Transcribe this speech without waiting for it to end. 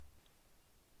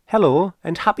Hello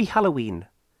and happy Halloween.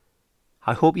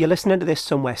 I hope you're listening to this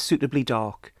somewhere suitably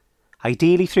dark,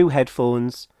 ideally through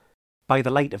headphones, by the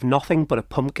light of nothing but a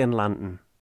pumpkin lantern.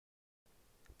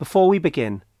 Before we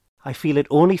begin, I feel it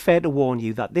only fair to warn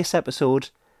you that this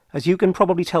episode, as you can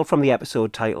probably tell from the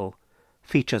episode title,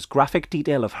 features graphic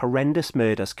detail of horrendous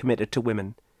murders committed to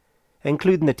women,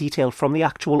 including the detail from the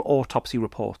actual autopsy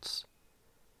reports.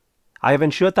 I have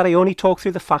ensured that I only talk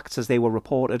through the facts as they were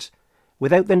reported,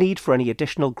 without the need for any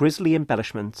additional grisly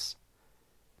embellishments.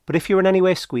 But if you're in any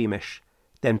way squeamish,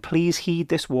 then please heed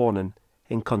this warning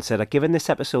and consider giving this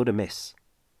episode a miss.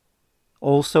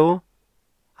 Also,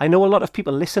 I know a lot of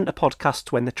people listen to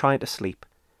podcasts when they're trying to sleep,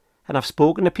 and I've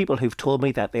spoken to people who've told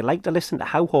me that they like to listen to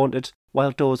How Haunted while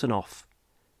dozing off.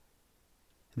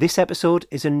 This episode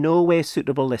is in no way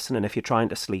suitable listening if you're trying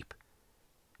to sleep.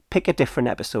 Pick a different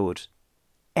episode.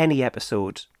 Any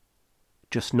episode.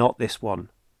 Just not this one.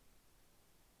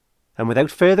 And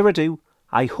without further ado,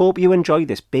 I hope you enjoy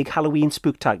this big Halloween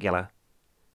spooktacular.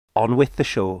 On with the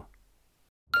show.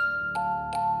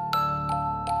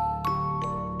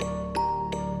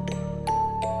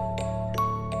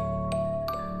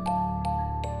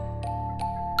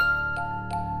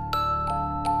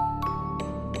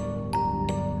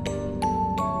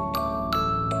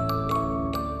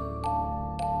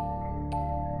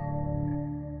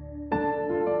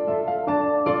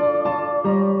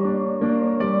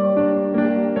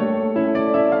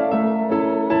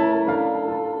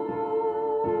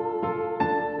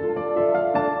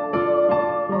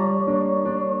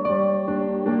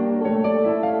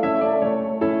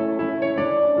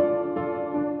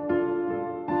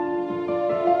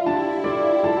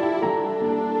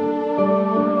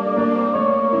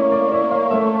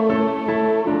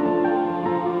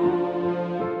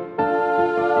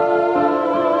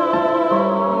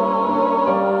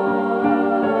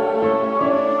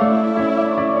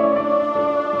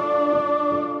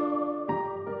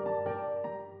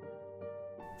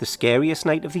 The scariest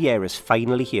night of the year is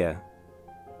finally here.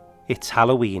 It's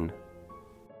Halloween.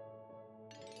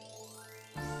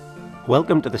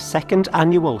 Welcome to the second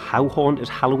annual How Haunted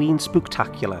Halloween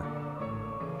Spooktacular.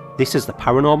 This is the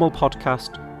paranormal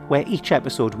podcast where each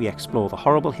episode we explore the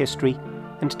horrible history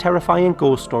and terrifying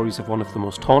ghost stories of one of the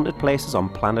most haunted places on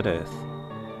planet Earth.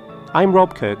 I'm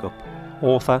Rob Kirkup,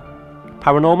 author,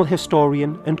 paranormal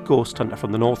historian and ghost hunter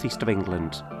from the northeast of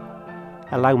England.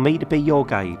 Allow me to be your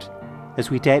guide as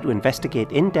we dare to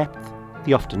investigate in depth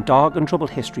the often dark and troubled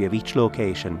history of each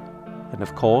location, and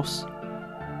of course,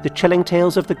 the chilling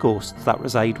tales of the ghosts that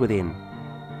reside within.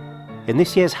 In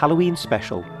this year's Halloween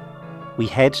special, we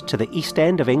head to the East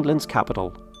End of England's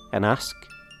capital and ask,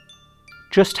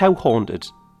 just how haunted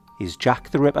is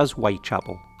Jack the Ripper's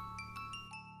Whitechapel?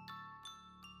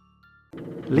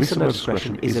 Listener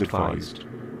discretion is advised.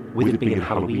 With it being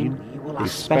Halloween,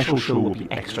 this special show will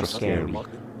be extra scary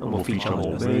and will feature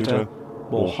more murder,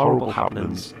 more horrible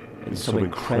happenings, and some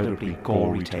incredibly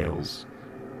gory tales.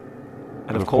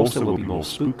 And of course there will be more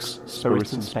spooks,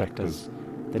 spirits and spectres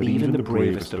than even the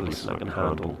bravest of listener can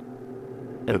handle.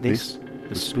 At this,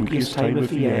 the spookiest time of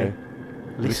the year,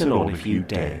 listen on if you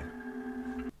dare.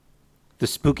 The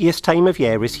spookiest time of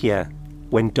year is here,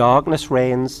 when darkness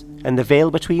reigns and the veil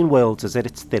between worlds is at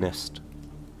its thinnest.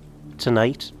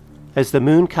 Tonight, as the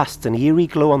moon casts an eerie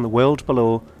glow on the world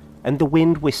below and the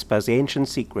wind whispers ancient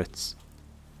secrets,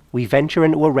 we venture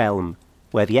into a realm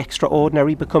where the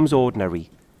extraordinary becomes ordinary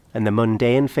and the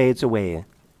mundane fades away.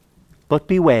 But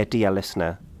beware, dear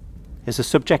listener, as the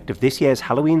subject of this year's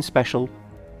Halloween special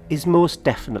is most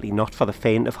definitely not for the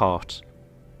faint of heart.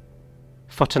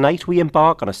 For tonight we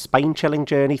embark on a spine-chilling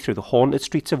journey through the haunted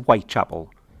streets of Whitechapel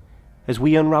as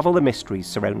we unravel the mysteries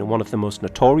surrounding one of the most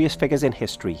notorious figures in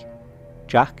history,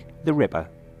 Jack the Ripper.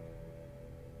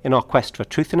 In our quest for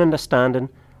truth and understanding,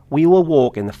 we will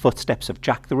walk in the footsteps of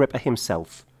Jack the Ripper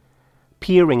himself,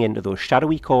 peering into those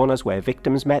shadowy corners where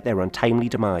victims met their untimely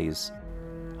demise,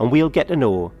 and we'll get to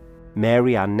know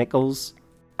Mary Ann Nichols,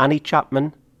 Annie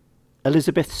Chapman,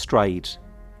 Elizabeth Stride,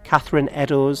 Catherine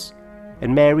Eddowes,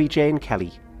 and Mary Jane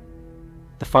Kelly,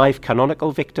 the 5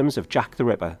 canonical victims of Jack the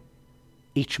Ripper,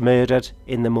 each murdered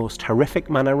in the most horrific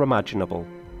manner imaginable.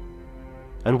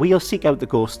 And we'll seek out the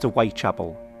ghosts of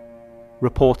Whitechapel.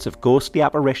 Reports of ghostly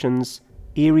apparitions,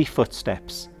 eerie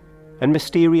footsteps, and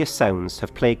mysterious sounds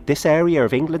have plagued this area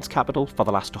of England's capital for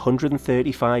the last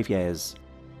 135 years.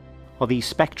 Are these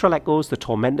spectral echoes the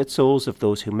tormented souls of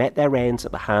those who met their ends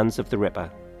at the hands of the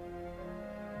Ripper?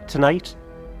 Tonight,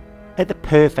 at the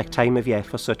perfect time of year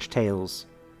for such tales,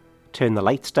 turn the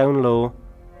lights down low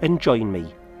and join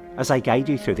me as I guide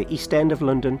you through the East End of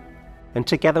London, and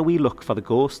together we look for the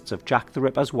ghosts of Jack the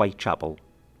Ripper's Whitechapel.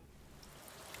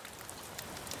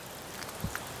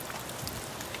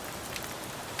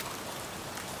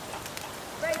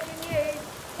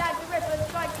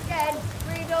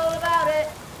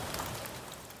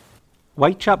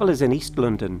 Whitechapel is in East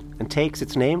London and takes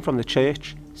its name from the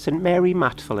church St Mary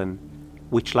Matfelin,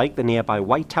 which, like the nearby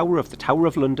White Tower of the Tower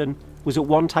of London, was at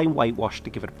one time whitewashed to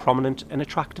give it a prominent and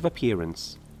attractive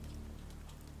appearance.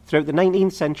 Throughout the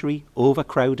 19th century,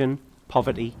 overcrowding,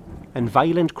 poverty and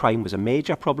violent crime was a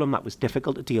major problem that was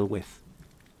difficult to deal with.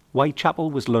 Whitechapel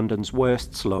was London's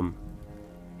worst slum.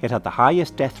 It had the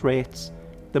highest death rates,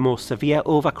 the most severe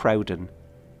overcrowding,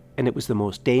 and it was the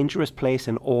most dangerous place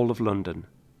in all of London.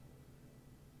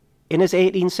 In his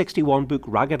 1861 book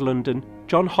Ragged London,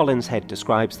 John Hollinshead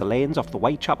describes the lanes off the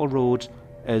Whitechapel Road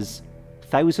as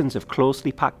thousands of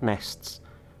closely packed nests,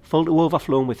 full to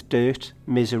overflowing with dirt,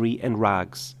 misery and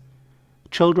rags.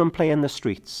 Children play in the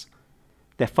streets,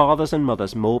 their fathers and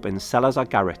mothers mope in cellars or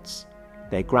garrets,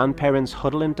 their grandparents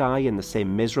huddle and die in the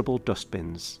same miserable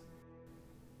dustbins.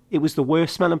 It was the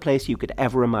worst smelling place you could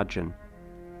ever imagine.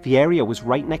 The area was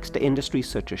right next to industries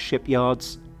such as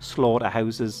shipyards,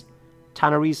 slaughterhouses,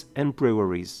 tanneries and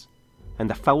breweries, and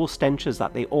the foul stenches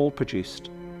that they all produced.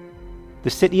 The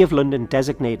City of London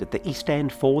designated the East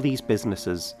End for these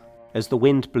businesses, as the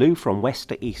wind blew from west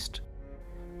to east.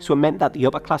 So it meant that the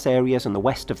upper class areas in the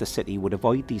west of the city would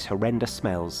avoid these horrendous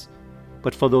smells,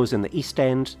 but for those in the East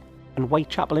End, and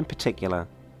Whitechapel in particular,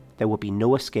 there would be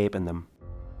no escaping them.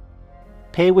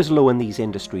 Pay was low in these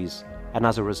industries, and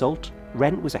as a result,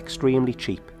 rent was extremely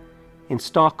cheap, in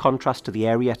stark contrast to the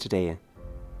area today.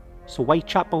 So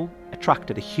Whitechapel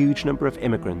attracted a huge number of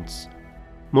immigrants,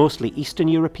 mostly Eastern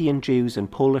European Jews and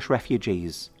Polish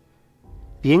refugees.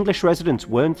 The English residents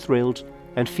weren't thrilled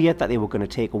and feared that they were going to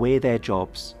take away their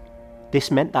jobs.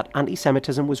 This meant that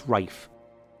anti-Semitism was rife.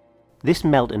 This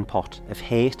melting pot of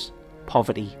hate,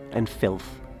 poverty and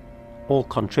filth all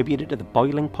contributed to the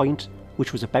boiling point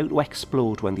which was about to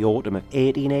explode when the autumn of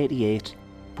 1888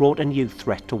 brought a new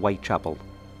threat to Whitechapel.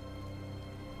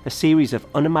 A series of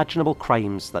unimaginable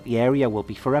crimes that the area will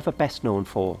be forever best known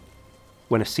for,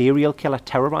 when a serial killer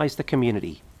terrorised the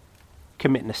community,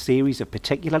 committing a series of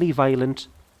particularly violent,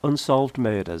 unsolved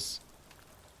murders.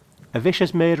 A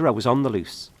vicious murderer was on the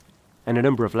loose, and a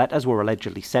number of letters were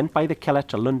allegedly sent by the killer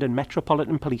to London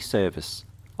Metropolitan Police Service,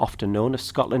 often known as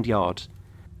Scotland Yard,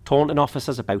 taunting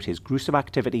officers about his gruesome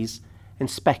activities and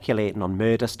speculating on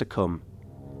murders to come.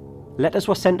 Letters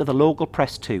were sent to the local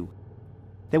press too.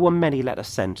 There were many letters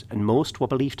sent, and most were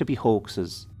believed to be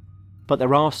hoaxes, but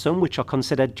there are some which are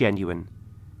considered genuine.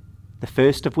 The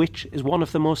first of which is one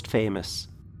of the most famous,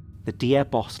 the Dear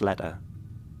Boss letter.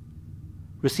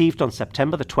 Received on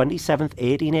September the 27th,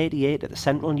 1888 at the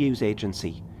Central News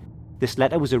Agency, this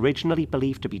letter was originally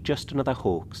believed to be just another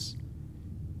hoax.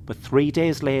 But 3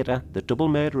 days later, the double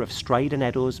murder of Stride and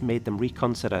Eddowes made them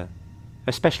reconsider,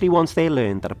 especially once they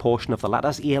learned that a portion of the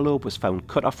latter's earlobe was found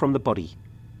cut off from the body,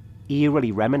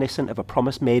 eerily reminiscent of a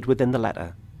promise made within the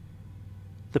letter.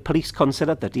 The police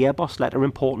considered the Dear Boss letter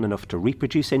important enough to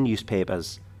reproduce in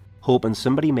newspapers, hoping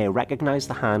somebody may recognise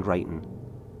the handwriting.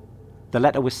 The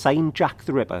letter was signed Jack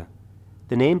the Ripper,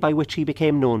 the name by which he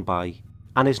became known by,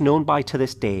 and is known by to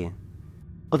this day.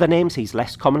 Other names he's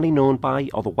less commonly known by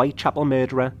are the Whitechapel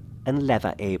Murderer and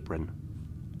Leather Apron.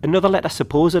 Another letter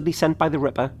supposedly sent by the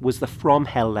Ripper was the From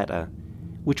Hell letter,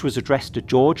 which was addressed to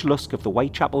George Lusk of the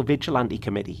Whitechapel Vigilante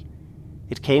Committee.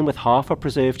 It came with half a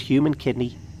preserved human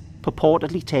kidney,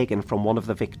 purportedly taken from one of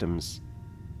the victims.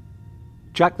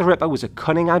 Jack the Ripper was a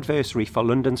cunning adversary for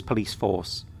London's police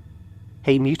force.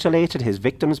 He mutilated his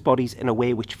victims' bodies in a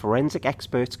way which forensic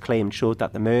experts claimed showed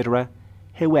that the murderer,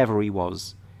 whoever he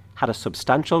was, had a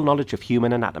substantial knowledge of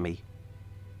human anatomy.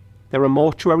 There are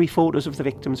mortuary photos of the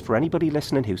victims for anybody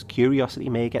listening whose curiosity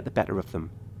may get the better of them.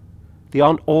 They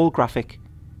aren't all graphic,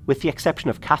 with the exception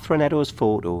of Catherine Eddowes'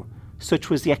 photo.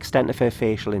 Such was the extent of her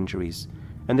facial injuries,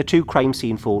 and the 2 crime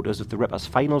scene photos of the Ripper's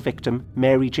final victim,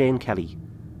 Mary Jane Kelly.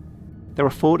 There are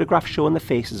photographs showing the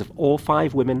faces of all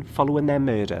 5 women following their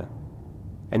murder,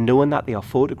 and knowing that they are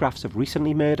photographs of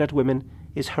recently murdered women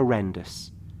is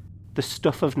horrendous. The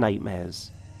stuff of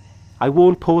nightmares. I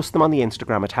won't post them on the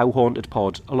Instagram at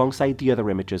HowHauntedPod alongside the other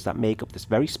images that make up this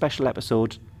very special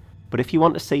episode, but if you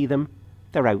want to see them,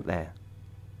 they're out there.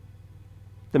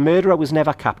 The murderer was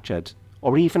never captured,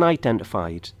 or even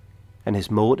identified, and his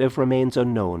motive remains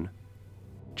unknown.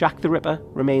 Jack the Ripper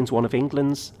remains one of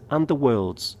England's and the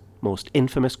world's most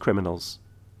infamous criminals.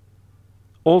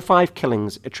 All 5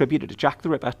 killings attributed to Jack the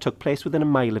Ripper took place within a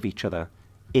mile of each other,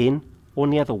 in or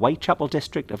near the Whitechapel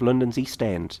district of London's East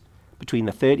End, between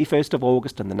the 31st of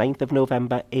August and the 9th of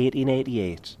November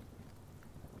 1888.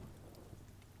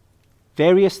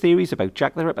 Various theories about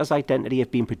Jack the Ripper's identity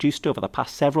have been produced over the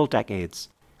past several decades,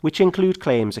 which include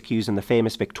claims accusing the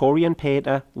famous Victorian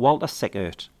painter Walter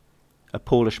Sickert, a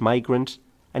Polish migrant,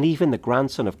 and even the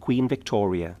grandson of Queen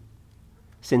Victoria.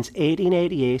 Since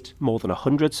 1888, more than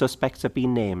 100 suspects have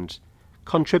been named,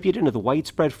 contributing to the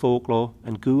widespread folklore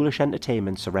and ghoulish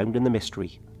entertainment surrounding the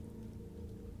mystery.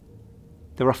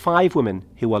 There are 5 women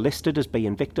who are listed as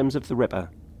being victims of the Ripper.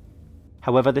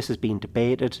 However, this has been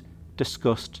debated,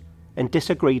 discussed, and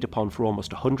disagreed upon for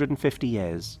almost 150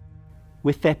 years,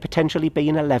 with there potentially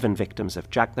being 11 victims of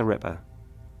Jack the Ripper.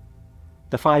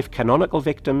 The 5 canonical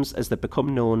victims, as they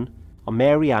become known, are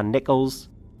Mary Ann Nichols,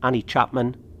 Annie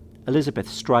Chapman, Elizabeth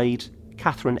Stride,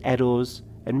 Catherine Eddowes,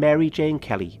 and Mary Jane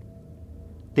Kelly.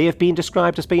 They have been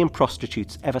described as being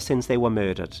prostitutes ever since they were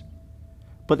murdered.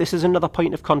 But this is another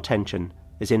point of contention,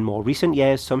 as in more recent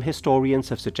years some historians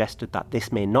have suggested that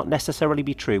this may not necessarily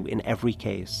be true in every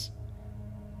case.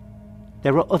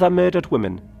 There are other murdered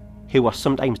women who are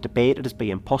sometimes debated as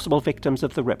being possible victims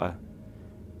of the Ripper.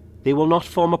 They will not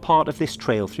form a part of this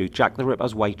trail through Jack the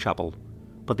Ripper's Whitechapel,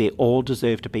 but they all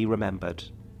deserve to be remembered.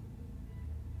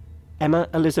 Emma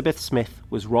Elizabeth Smith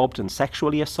was robbed and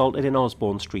sexually assaulted in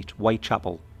Osborne Street,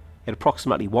 Whitechapel, at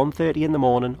approximately 1:30 in the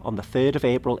morning on the 3rd of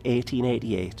April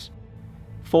 1888,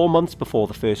 4 months before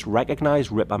the first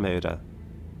recognised Ripper murder.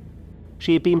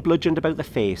 She had been bludgeoned about the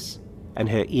face, and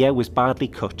her ear was badly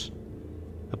cut.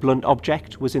 A blunt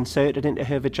object was inserted into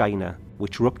her vagina,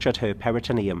 which ruptured her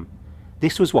peritoneum.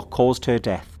 This was what caused her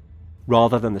death,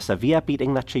 rather than the severe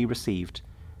beating that she received,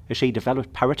 as she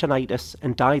developed peritonitis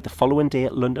and died the following day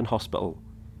at London Hospital.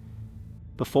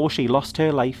 Before she lost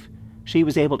her life, she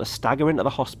was able to stagger into the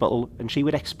hospital and she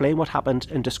would explain what happened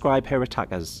and describe her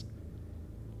attackers.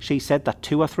 She said that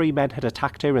 2 or 3 men had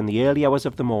attacked her in the early hours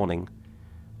of the morning.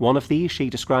 One of these she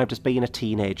described as being a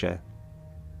teenager.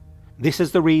 This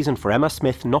is the reason for Emma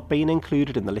Smith not being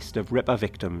included in the list of Ripper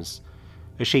victims,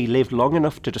 as she lived long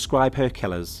enough to describe her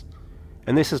killers,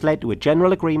 and this has led to a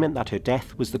general agreement that her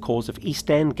death was the cause of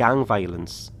East End gang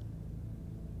violence.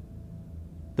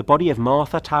 The body of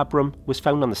Martha Tabram was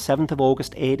found on the 7th of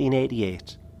August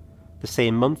 1888, the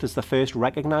same month as the first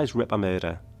recognised Ripper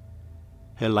murder.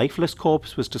 Her lifeless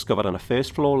corpse was discovered on a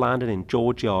first-floor landing in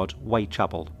George Yard,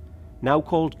 Whitechapel, now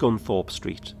called Gunthorpe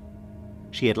Street.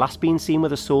 She had last been seen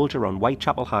with a soldier on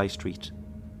Whitechapel High Street.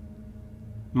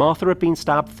 Martha had been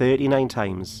stabbed 39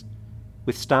 times,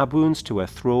 with stab wounds to her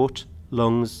throat,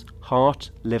 lungs,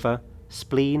 heart, liver,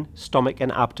 spleen, stomach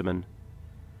and abdomen.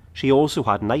 She also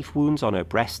had knife wounds on her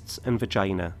breasts and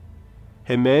vagina.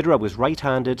 Her murderer was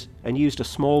right-handed and used a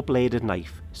small bladed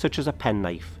knife, such as a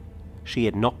penknife. She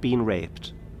had not been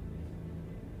raped.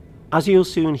 As you'll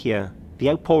soon hear, the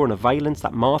outpouring of violence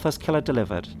that Martha's killer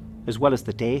delivered, as well as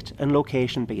the date and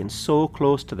location being so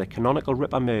close to the canonical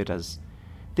Ripper murders,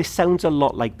 this sounds a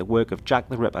lot like the work of Jack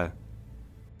the Ripper.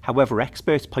 However,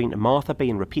 experts point to Martha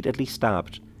being repeatedly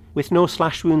stabbed, with no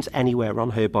slash wounds anywhere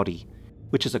on her body,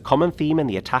 which is a common theme in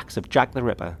the attacks of Jack the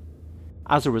Ripper.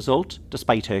 As a result,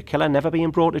 despite her killer never being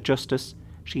brought to justice,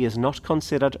 she is not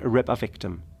considered a Ripper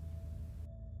victim.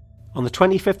 On the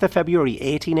 25th of February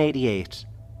 1888,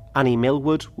 Annie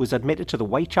Millwood was admitted to the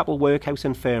Whitechapel Workhouse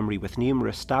Infirmary with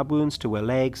numerous stab wounds to her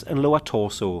legs and lower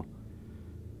torso.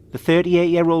 The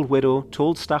 38-year-old widow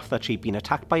told staff that she'd been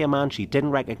attacked by a man she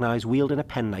didn't recognise wielding a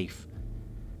penknife.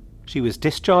 She was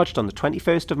discharged on the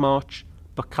 21st of March,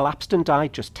 but collapsed and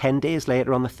died just 10 days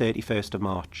later on the 31st of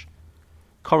March.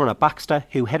 Coroner Baxter,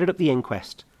 who headed up the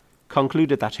inquest,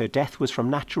 concluded that her death was from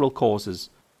natural causes,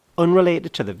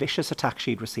 unrelated to the vicious attack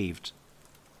she'd received.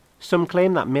 Some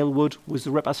claim that Millwood was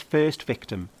the Ripper's first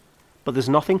victim, but there's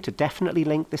nothing to definitely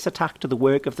link this attack to the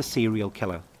work of the serial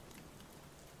killer.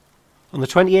 On the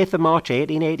 28th of March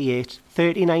 1888,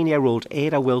 39-year-old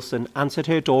Ada Wilson answered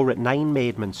her door at 9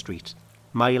 Maidman Street,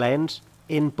 Mile End,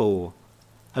 in Bow,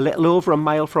 a little over a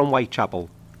mile from Whitechapel.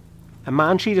 A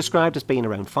man she described as being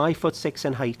around 5'6"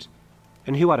 in height,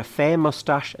 and who had a fair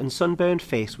moustache and sunburned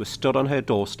face was stood on her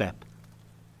doorstep.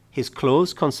 His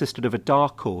clothes consisted of a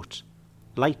dark coat,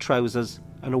 light trousers,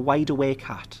 and a wide-awake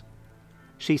hat.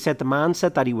 She said the man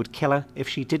said that he would kill her if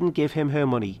she didn't give him her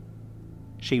money.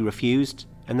 She refused,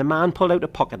 and the man pulled out a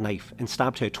pocket knife and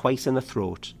stabbed her twice in the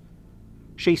throat.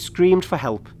 She screamed for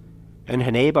help, and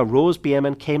her neighbour Rose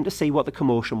Bierman came to see what the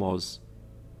commotion was.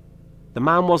 The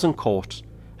man wasn't caught,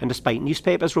 and despite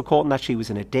newspapers reporting that she was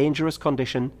in a dangerous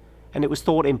condition and it was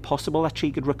thought impossible that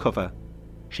she could recover,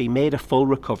 she made a full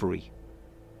recovery.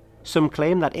 Some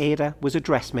claim that Ada was a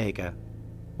dressmaker,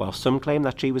 while some claim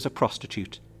that she was a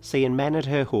prostitute, seeing men at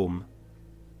her home.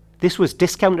 This was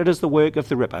discounted as the work of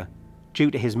the Ripper,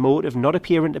 due to his motive not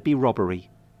appearing to be robbery,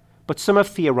 but some have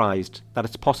theorised that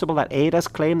it's possible that Ada's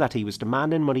claim that he was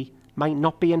demanding money might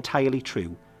not be entirely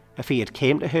true, if he had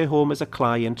came to her home as a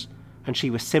client and she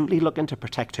was simply looking to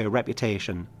protect her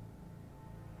reputation.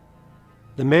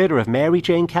 The murder of Mary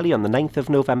Jane Kelly on the 9th of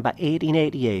November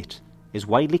 1888 is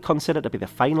widely considered to be the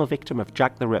final victim of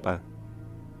Jack the Ripper.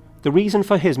 The reason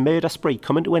for his murder spree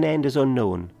coming to an end is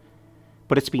unknown,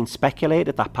 but it's been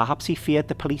speculated that perhaps he feared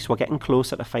the police were getting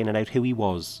closer to finding out who he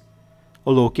was,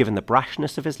 although given the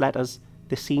brashness of his letters,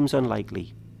 this seems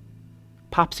unlikely.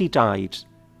 Perhaps he died,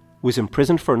 was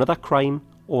imprisoned for another crime,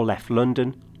 or left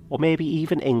London, or maybe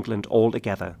even England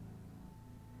altogether.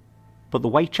 But the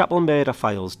Whitechapel murder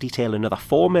files detail another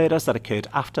 4 murders that occurred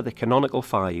after the canonical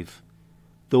 5,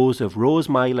 those of Rose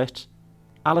Milett,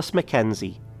 Alice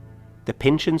Mackenzie, the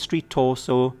Pinchin Street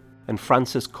torso, and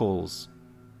Frances Coles.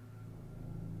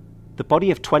 The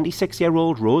body of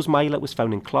 26-year-old Rose Milett was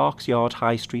found in Clark's Yard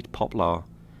High Street, Poplar,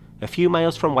 a few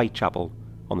miles from Whitechapel,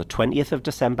 on the 20th of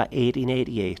December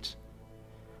 1888.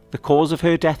 The cause of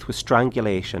her death was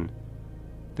strangulation.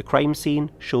 The crime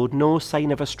scene showed no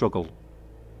sign of a struggle,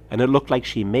 and it looked like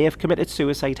she may have committed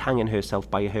suicide hanging herself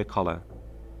by her collar.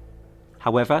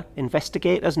 However,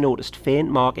 investigators noticed faint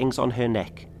markings on her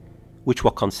neck, which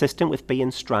were consistent with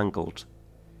being strangled.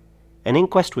 An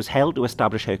inquest was held to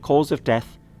establish her cause of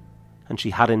death, and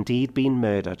she had indeed been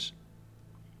murdered.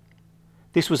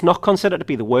 This was not considered to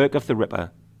be the work of the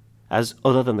Ripper, as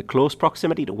other than the close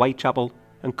proximity to Whitechapel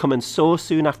and coming so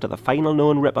soon after the final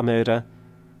known Ripper murder,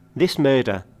 this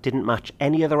murder didn't match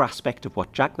any other aspect of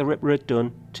what Jack the Ripper had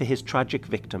done to his tragic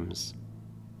victims.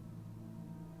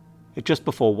 At just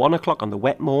before 1 o'clock on the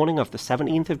wet morning of the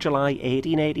 17th of July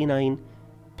 1889,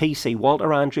 PC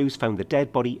Walter Andrews found the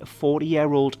dead body of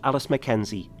 40-year-old Alice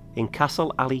Mackenzie in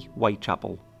Castle Alley,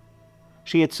 Whitechapel.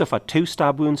 She had suffered 2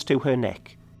 stab wounds to her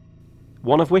neck,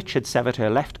 one of which had severed her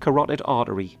left carotid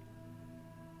artery.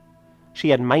 She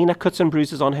had minor cuts and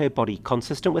bruises on her body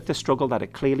consistent with the struggle that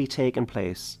had clearly taken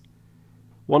place.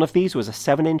 One of these was a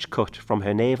 7-inch cut from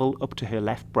her navel up to her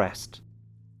left breast.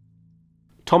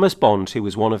 Thomas Bond, who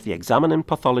was one of the examining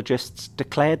pathologists,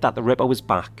 declared that the Ripper was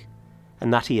back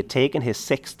and that he had taken his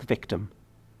 6th victim.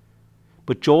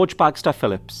 But George Bagster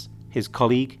Phillips, his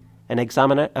colleague, an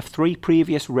examiner of 3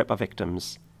 previous Ripper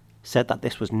victims, said that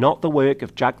this was not the work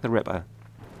of Jack the Ripper.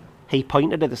 He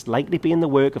pointed to this likely being the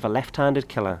work of a left-handed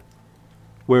killer,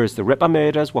 whereas the Ripper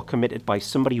murders were committed by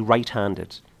somebody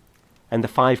right-handed, and the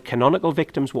 5 canonical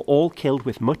victims were all killed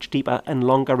with much deeper and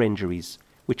longer injuries,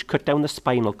 which cut down the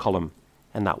spinal column,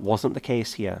 and that wasn't the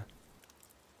case here.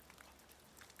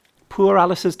 Poor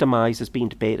Alice's demise has been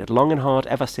debated long and hard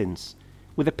ever since,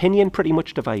 with opinion pretty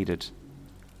much divided.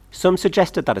 Some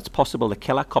suggested that it's possible the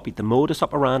killer copied the modus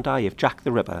operandi of Jack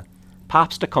the Ripper,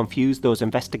 perhaps to confuse those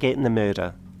investigating the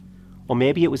murder, or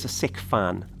maybe it was a sick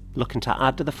fan looking to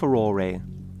add to the furore.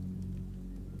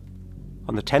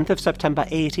 On the 10th of September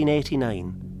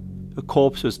 1889, a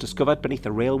corpse was discovered beneath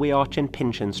a railway arch in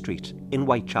Pinchin Street in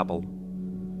Whitechapel.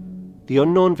 The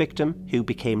unknown victim, who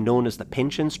became known as the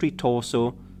Pinchin Street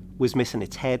torso, was missing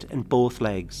its head and both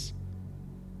legs.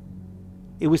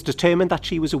 It was determined that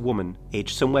she was a woman,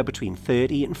 aged somewhere between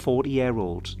 30 and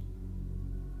 40-year-old.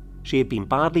 She had been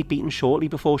badly beaten shortly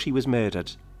before she was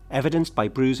murdered, evidenced by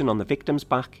bruising on the victim's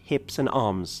back, hips and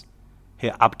arms.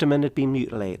 Her abdomen had been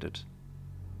mutilated.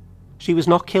 She was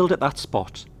not killed at that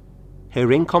spot.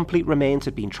 Her incomplete remains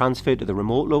had been transferred to the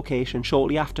remote location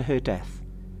shortly after her death,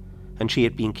 and she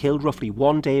had been killed roughly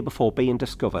 1 day before being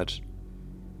discovered.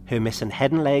 Her missing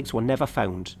head and legs were never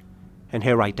found, and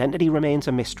her identity remains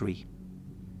a mystery.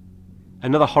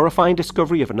 Another horrifying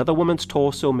discovery of another woman's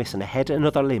torso missing a head and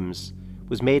other limbs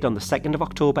was made on the 2nd of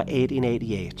October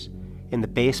 1888 in the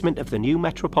basement of the new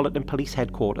Metropolitan Police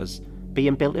headquarters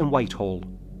being built in Whitehall.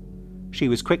 She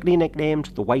was quickly nicknamed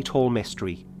the Whitehall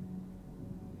Mystery.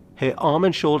 Her arm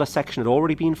and shoulder section had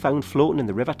already been found floating in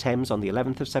the River Thames on the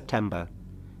 11th of September,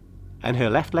 and her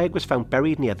left leg was found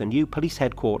buried near the new police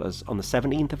headquarters on the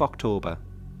 17th of October.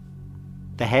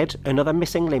 The head and other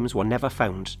missing limbs were never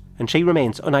found, and she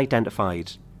remains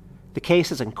unidentified. The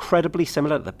case is incredibly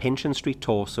similar to the Pinchin Street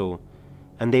torso,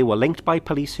 and they were linked by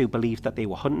police who believed that they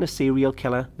were hunting a serial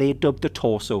killer they dubbed the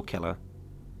Torso Killer.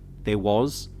 There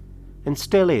was, and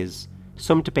still is,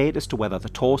 some debate as to whether the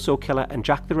Torso Killer and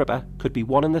Jack the Ripper could be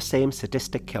one and the same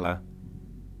sadistic killer.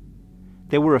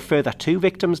 There were a further 2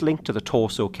 victims linked to the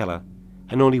Torso Killer,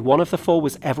 and only one of the 4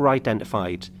 was ever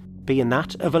identified, being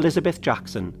that of Elizabeth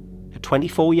Jackson, a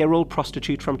 24-year-old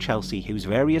prostitute from Chelsea whose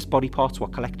various body parts were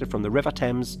collected from the River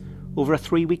Thames over a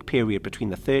 3-week period between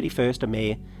the 31st of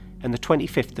May and the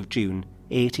 25th of June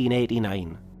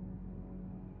 1889.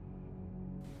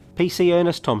 PC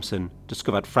Ernest Thompson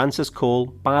discovered Frances Cole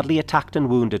badly attacked and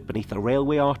wounded beneath a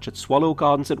railway arch at Swallow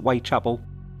Gardens at Whitechapel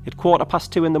at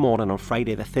 2:15 in the morning on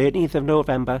Friday the 13th of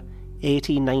November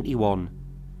 1891.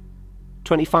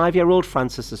 25-year-old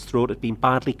Frances's throat had been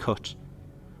badly cut,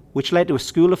 which led to a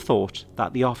school of thought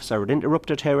that the officer had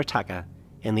interrupted her attacker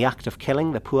in the act of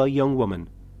killing the poor young woman.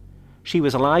 She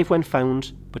was alive when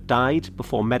found, but died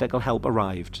before medical help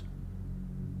arrived.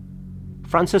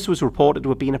 Frances was reported to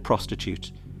have been a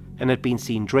prostitute and had been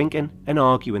seen drinking and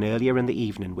arguing earlier in the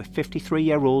evening with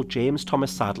 53-year-old James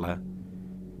Thomas Sadler.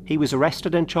 He was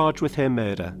arrested and charged with her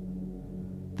murder.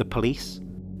 The police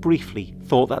briefly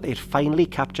thought that they had finally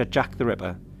captured Jack the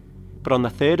Ripper, but on the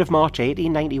 3rd of March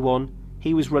 1891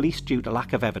 he was released due to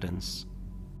lack of evidence.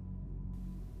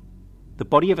 The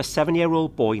body of a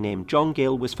 7-year-old boy named John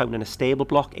Gill was found in a stable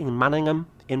block in Manningham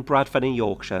in Bradford in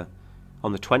Yorkshire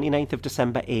on the 29th of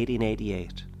December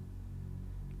 1888.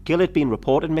 Gill had been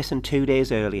reported missing 2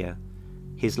 days earlier.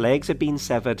 His legs had been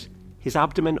severed, his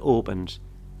abdomen opened,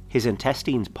 his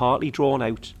intestines partly drawn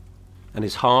out, and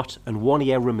his heart and one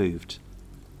ear removed.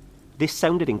 This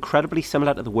sounded incredibly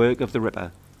similar to the work of the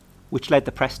Ripper, which led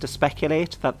the press to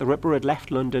speculate that the Ripper had left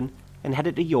London and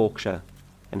headed to Yorkshire,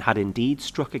 and had indeed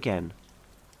struck again.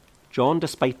 John,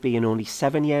 despite being only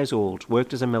 7 years old,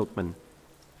 worked as a milkman,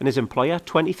 and his employer,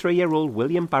 23-year-old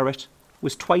William Barrett,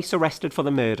 was twice arrested for the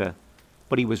murder,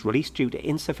 but he was released due to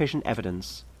insufficient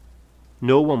evidence.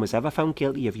 No one was ever found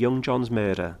guilty of young John's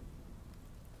murder.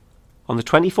 On the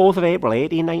 24th of April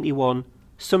 1891,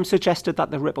 some suggested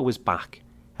that the Ripper was back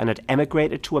and had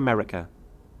emigrated to America.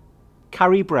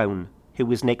 Carrie Brown, who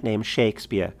was nicknamed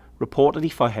Shakespeare,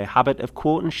 reportedly for her habit of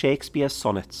quoting Shakespeare's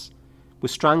sonnets,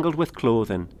 was strangled with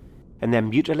clothing and then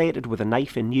mutilated with a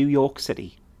knife in New York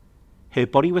City. Her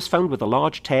body was found with a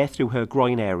large tear through her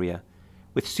groin area,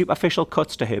 with superficial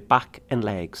cuts to her back and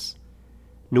legs.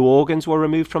 No organs were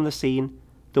removed from the scene,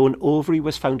 though an ovary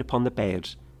was found upon the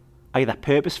bed, either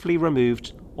purposefully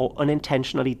removed or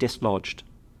unintentionally dislodged.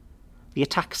 The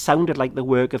attack sounded like the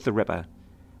work of the Ripper,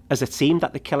 as it seemed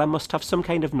that the killer must have some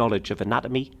kind of knowledge of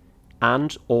anatomy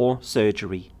and or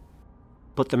surgery.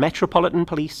 But the Metropolitan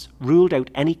Police ruled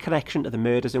out any connection to the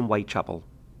murders in Whitechapel.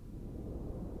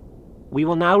 We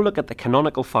will now look at the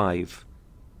canonical 5,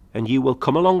 and you will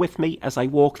come along with me as I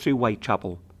walk through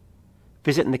Whitechapel,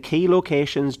 visiting the key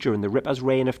locations during the Ripper's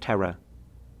reign of terror.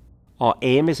 Our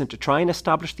aim isn't to try and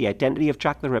establish the identity of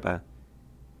Jack the Ripper.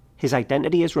 His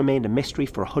identity has remained a mystery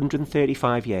for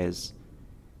 135 years,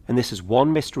 and this is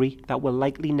one mystery that will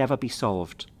likely never be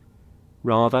solved.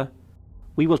 Rather,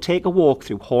 we will take a walk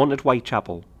through haunted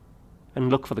Whitechapel and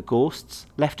look for the ghosts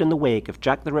left in the wake of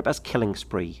Jack the Ripper's killing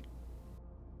spree.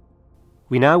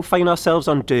 We now find ourselves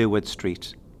on Durwood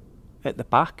Street, at the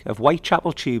back of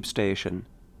Whitechapel Tube Station,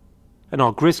 and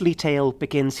our grisly tale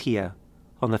begins here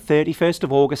on the 31st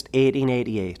of August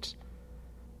 1888,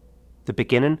 the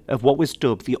beginning of what was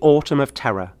dubbed the Autumn of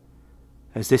Terror,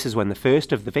 as this is when the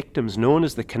first of the victims known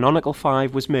as the Canonical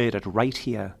 5 was murdered right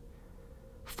here.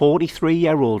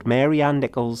 43-year-old Mary Ann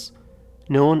Nichols,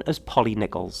 known as Polly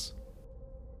Nichols.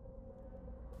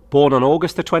 Born on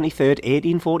August the 23rd,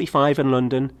 1845 in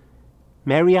London,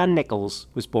 Mary Ann Nichols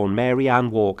was born Mary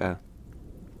Ann Walker.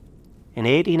 In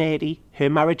 1880, her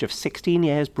marriage of 16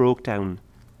 years broke down.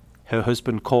 Her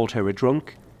husband called her a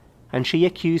drunk, and she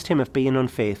accused him of being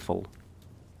unfaithful.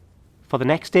 For the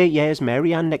next 8 years,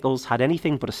 Mary Ann Nichols had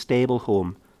anything but a stable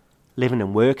home, living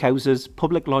in workhouses,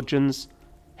 public lodgings,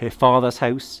 her father's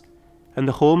house, and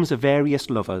the homes of various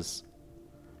lovers.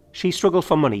 She struggled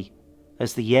for money,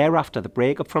 as the year after the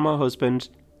breakup from her husband,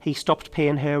 he stopped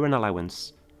paying her an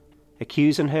allowance,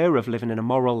 accusing her of living an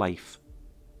immoral life.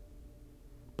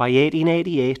 By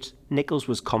 1888, Nichols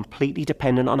was completely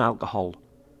dependent on alcohol,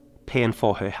 paying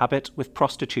for her habit with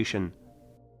prostitution.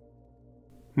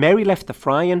 Mary left the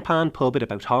Frying Pan pub at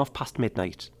about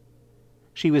midnight.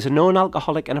 She was a known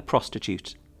alcoholic and a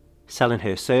prostitute, selling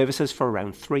her services for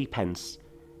around 3p,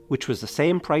 which was the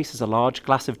same price as a large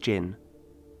glass of gin.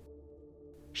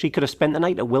 She could have spent the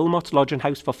night at Wilmot's lodging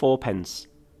house for 4p,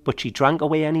 but she drank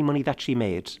away any money that she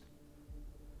made.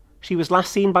 She was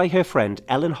last seen by her friend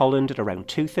Ellen Holland at around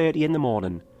 2:30 in the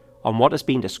morning on what has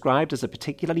been described as a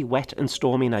particularly wet and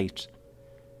stormy night.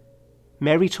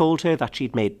 Mary told her that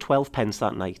she'd made 12p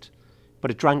that night,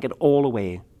 but had drank it all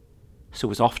away, so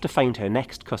was off to find her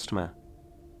next customer.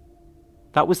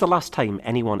 That was the last time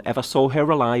anyone ever saw her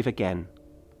alive again.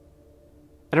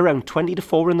 At around 20 to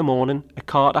 4 in the morning, a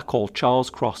carter called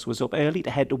Charles Cross was up early to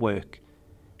head to work,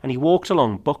 and he walked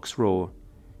along Bucks Row,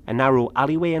 a narrow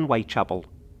alleyway in Whitechapel.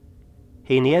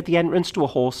 He neared the entrance to a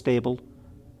horse stable,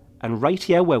 and right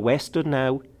here where we're stood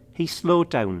now, he slowed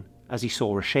down as he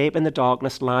saw a shape in the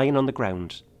darkness lying on the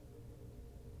ground.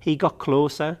 He got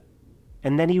closer,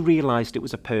 and then he realised it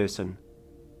was a person.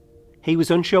 He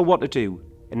was unsure what to do,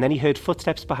 and then he heard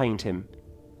footsteps behind him.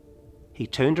 he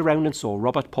turned around and saw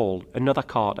Robert Paul, another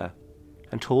Carter,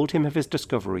 and told him of his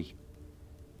discovery.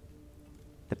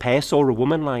 The pair saw a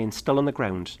woman lying still on the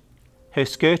ground, her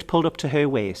skirt pulled up to her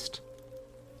waist.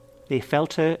 They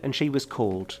felt her and she was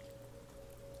cold.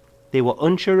 They were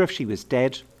unsure if she was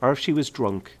dead or if she was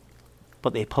drunk,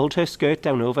 but they pulled her skirt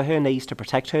down over her knees to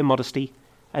protect her modesty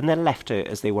and then left her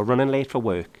as they were running late for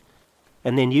work,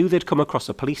 and they knew they'd come across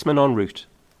a policeman en route.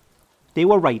 They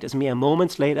were right as mere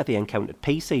moments later they encountered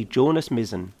PC Jonas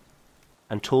Mizzen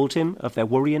and told him of their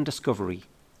worrying discovery.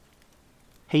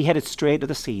 He headed straight to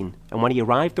the scene, and when he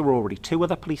arrived there were already two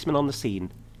other policemen on the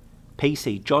scene,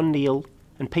 PC John Neal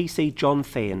and PC John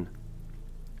Thane.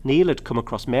 Neal had come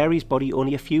across Mary's body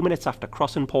only a few minutes after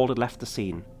Cross and Paul had left the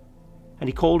scene, and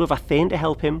he called over Thane to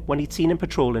help him when he'd seen him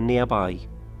patrolling nearby.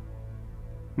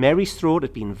 Mary's throat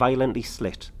had been violently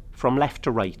slit, from left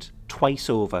to right, twice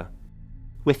over,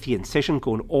 with the incision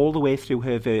going all the way through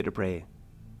her vertebrae.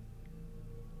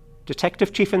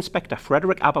 Detective Chief Inspector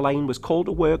Frederick Aberline was called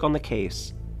to work on the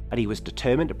case, and he was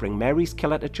determined to bring Mary's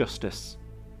killer to justice.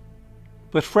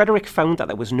 But Frederick found that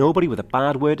there was nobody with a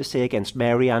bad word to say against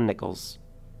Mary Ann Nichols.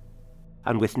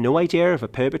 And with no idea of a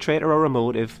perpetrator or a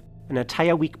motive, an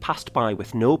entire week passed by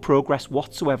with no progress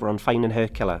whatsoever on finding her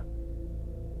killer.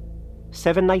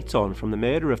 7 nights on from the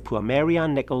murder of poor Mary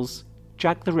Ann Nichols,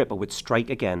 Jack the Ripper would strike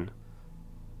again.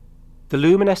 The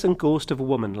luminescent ghost of a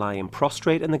woman lying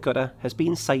prostrate in the gutter has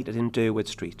been sighted in Durward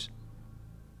Street.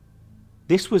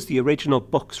 This was the original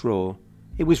Bucks Row.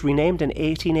 It was renamed in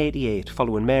 1888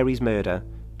 following Mary's murder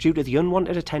due to the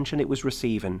unwanted attention it was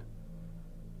receiving.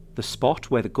 The spot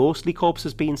where the ghostly corpse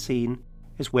has been seen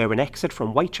is where an exit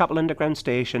from Whitechapel Underground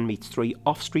Station meets 3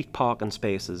 off-street parking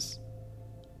spaces.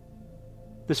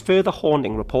 This further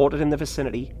haunting reported in the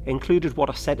vicinity included what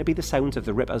are said to be the sounds of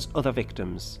the Ripper's other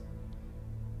victims.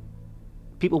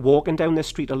 People walking down this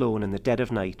street alone in the dead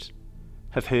of night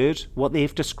have heard what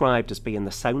they've described as being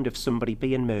the sound of somebody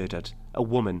being murdered, a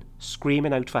woman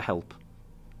screaming out for help.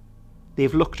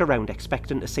 They've looked around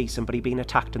expecting to see somebody being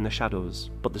attacked in the shadows,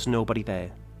 but there's nobody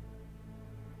there.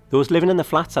 Those living in the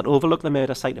flats that overlook the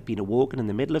murder site have been awoken in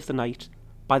the middle of the night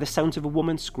by the sounds of a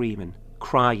woman screaming,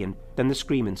 crying, then the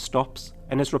screaming stops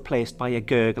and is replaced by a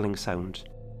gurgling sound,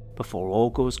 before all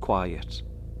goes quiet.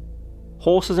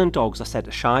 Horses and dogs are said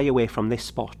to shy away from this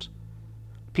spot.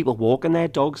 People walking their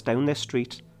dogs down this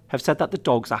street have said that the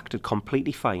dogs acted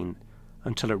completely fine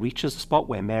until it reaches the spot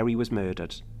where Mary was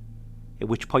murdered, at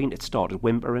which point it started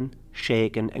whimpering,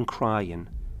 shaking and crying,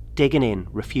 digging in,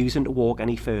 refusing to walk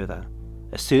any further.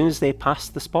 As soon as they pass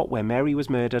the spot where Mary was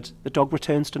murdered, the dog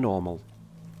returns to normal.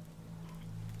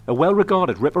 A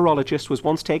well-regarded ripperologist was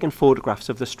once taking photographs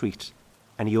of the street,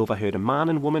 and he overheard a man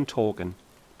and woman talking,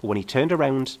 but when he turned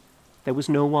around, there was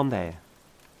no one there.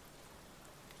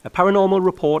 A paranormal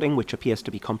reporting which appears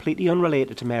to be completely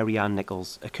unrelated to Mary Ann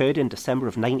Nichols occurred in December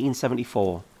of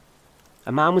 1974.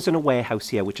 A man was in a warehouse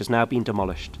here which has now been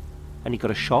demolished, and he got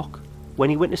a shock when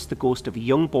he witnessed the ghost of a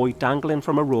young boy dangling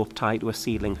from a rope tied to a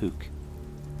ceiling hook.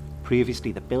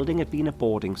 Previously, the building had been a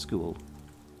boarding school.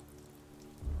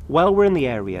 While we're in the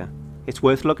area, it's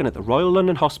worth looking at the Royal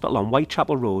London Hospital on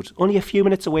Whitechapel Road, only a few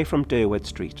minutes away from Durward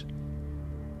Street.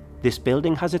 This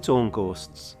building has its own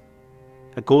ghosts.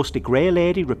 A ghostly grey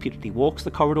lady reputedly walks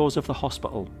the corridors of the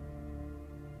hospital,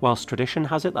 whilst tradition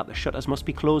has it that the shutters must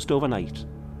be closed overnight.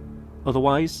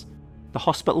 Otherwise, the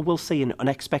hospital will see an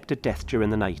unexpected death during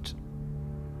the night.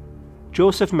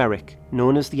 Joseph Merrick,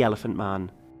 known as the Elephant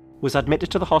Man, was admitted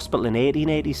to the hospital in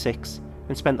 1886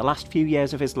 and spent the last few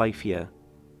years of his life here.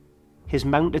 His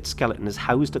mounted skeleton is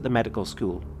housed at the medical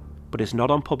school, but is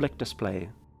not on public display.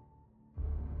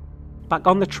 Back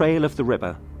on the trail of the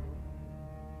Ripper.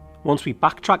 Once we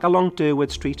backtrack along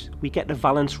Durward Street, we get to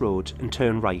Valence Road and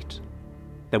turn right.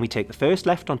 Then we take the first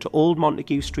left onto Old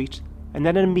Montague Street and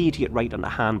then an immediate right onto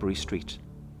Hanbury Street.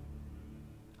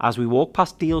 As we walk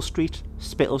past Deal Street,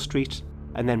 Spittle Street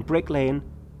and then Brick Lane,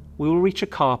 we will reach a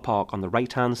car park on the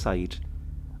right-hand side,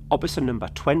 opposite number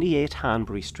 28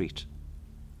 Hanbury Street.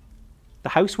 The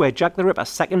house where Jack the Ripper's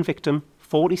second victim,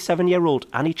 47-year-old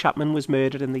Annie Chapman, was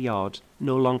murdered in the yard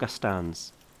no longer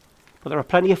stands. But there are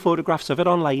plenty of photographs of it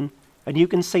online, and you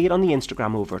can see it on the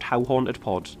Instagram over at How Haunted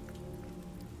Pod.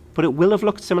 But it will have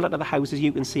looked similar to the houses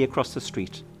you can see across the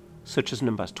street, such as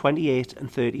numbers 28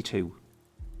 and 32.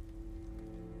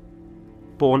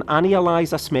 Born Annie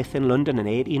Eliza Smith in London in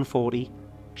 1840,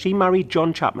 she married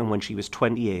John Chapman when she was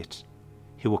 28,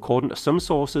 who according to some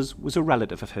sources was a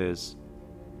relative of hers.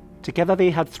 Together they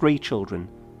had 3 children,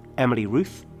 Emily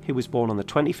Ruth, who was born on the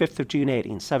 25th of June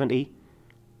 1870,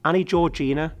 Annie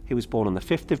Georgina, who was born on the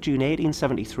 5th of June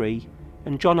 1873,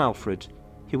 and John Alfred,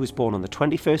 who was born on the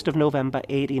 21st of November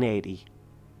 1880.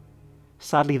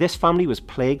 Sadly, this family was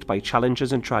plagued by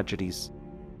challenges and tragedies,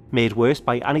 made worse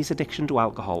by Annie's addiction to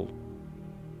alcohol.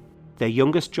 Their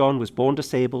youngest, John, was born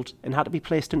disabled and had to be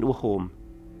placed into a home.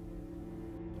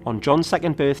 On John's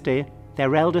second birthday,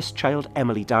 their eldest child,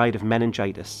 Emily, died of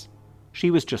meningitis. She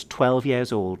was just 12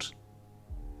 years old.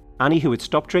 Annie, who had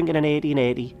stopped drinking in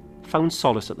 1880, found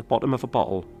solace at the bottom of a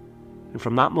bottle, and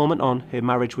from that moment on, her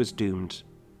marriage was doomed.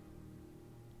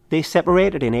 They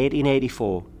separated in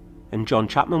 1884, and John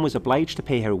Chapman was obliged to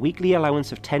pay her a weekly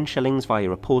allowance of 10 shillings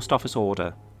via a post office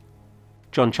order.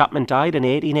 John Chapman died in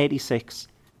 1886,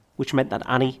 which meant that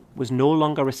Annie was no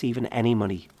longer receiving any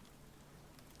money.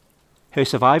 Her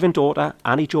surviving daughter,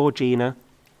 Annie Georgina,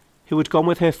 who had gone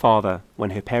with her father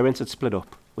when her parents had split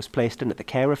up, was placed into the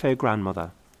care of her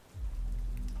grandmother.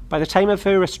 By the time of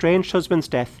her estranged husband's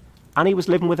death, Annie was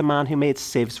living with a man who made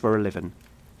sieves for a living,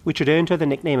 which had earned her the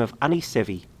nickname of Annie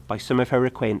Civvy by some of her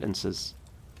acquaintances.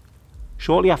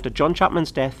 Shortly after John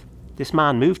Chapman's death, this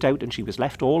man moved out and she was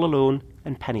left all alone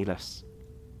and penniless.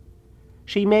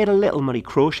 She made a little money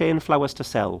crocheting flowers to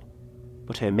sell,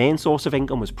 but her main source of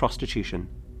income was prostitution,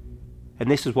 and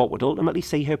this is what would ultimately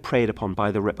see her preyed upon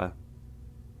by the Ripper.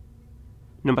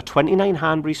 Number 29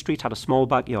 Hanbury Street had a small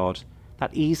backyard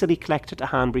that easily connected to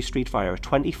Hanbury Street via a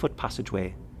 20-foot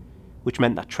passageway, which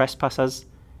meant that trespassers,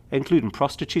 including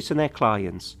prostitutes and their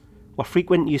clients, were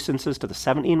frequent nuisances to the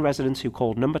 17 residents who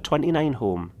called number 29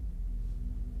 home.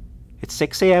 At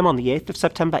 6 a.m. on the 8th of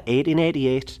September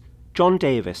 1888, John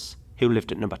Davis, who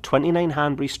lived at number 29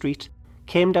 Hanbury Street,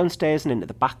 came downstairs and into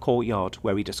the back courtyard,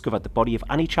 where he discovered the body of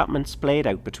Annie Chapman splayed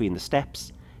out between the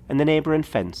steps and the neighbouring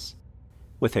fence,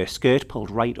 with her skirt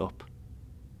pulled right up.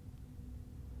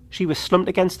 She was slumped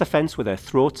against the fence with her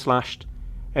throat slashed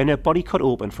and her body cut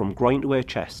open from groin to her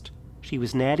chest. She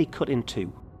was nearly cut in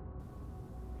two.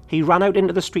 He ran out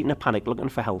into the street in a panic looking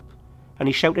for help, and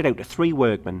he shouted out to 3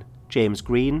 workmen, James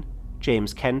Green,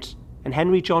 James Kent and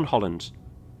Henry John Holland.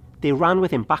 They ran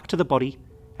with him back to the body,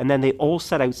 and then they all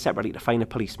set out separately to find a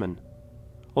policeman,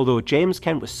 although James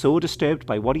Kent was so disturbed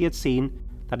by what he had seen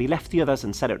that he left the others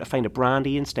and set out to find a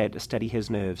brandy instead to steady his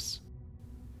nerves.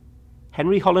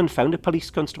 Henry Holland found a police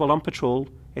constable on patrol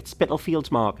at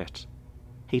Spitalfields Market.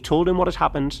 He told him what had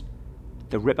happened.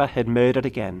 The Ripper had murdered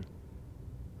again.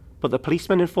 But the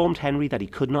policeman informed Henry that he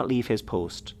could not leave his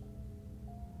post.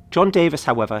 John Davis,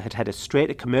 however, had headed straight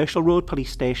to Commercial Road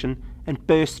Police Station and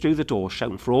burst through the door,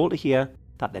 shouting for all to hear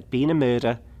that there'd been a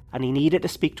murder and he needed to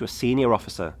speak to a senior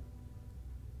officer.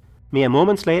 Mere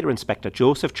moments later, Inspector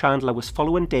Joseph Chandler was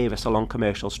following Davis along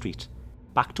Commercial Street,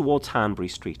 back towards Hanbury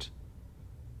Street.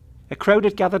 A crowd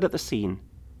had gathered at the scene,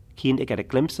 keen to get a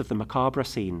glimpse of the macabre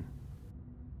scene.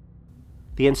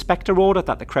 The inspector ordered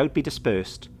that the crowd be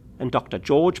dispersed, and Dr.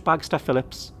 George Bagster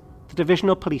Phillips, the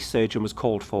divisional police surgeon, was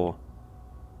called for.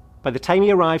 By the time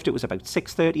he arrived, it was about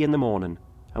 6:30 in the morning,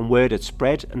 and word had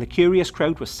spread and the curious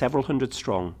crowd was several hundred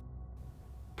strong.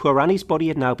 Poor Annie's body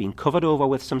had now been covered over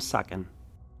with some sacking.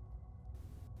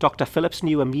 Dr. Phillips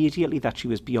knew immediately that she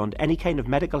was beyond any kind of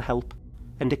medical help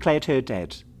and declared her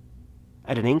dead.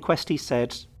 At an inquest, he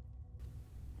said,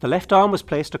 "The left arm was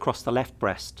placed across the left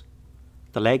breast.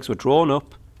 The legs were drawn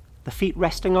up, the feet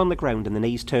resting on the ground and the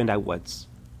knees turned outwards.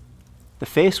 The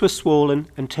face was swollen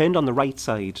and turned on the right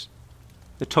side.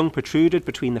 The tongue protruded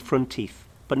between the front teeth,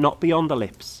 but not beyond the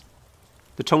lips.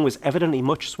 The tongue was evidently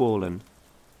much swollen.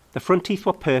 The front teeth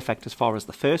were perfect as far as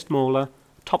the first molar,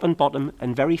 top and bottom,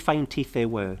 and very fine teeth they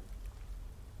were.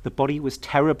 The body was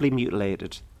terribly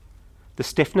mutilated. The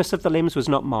stiffness of the limbs was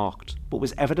not marked, but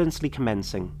was evidently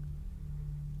commencing.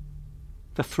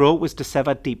 The throat was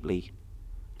dissevered deeply,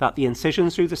 that the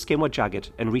incisions through the skin were jagged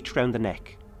and reached round the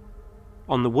neck.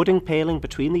 On the wooden paling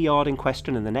between the yard in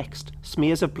question and the next,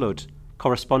 smears of blood,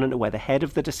 corresponding to where the head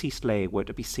of the deceased lay, were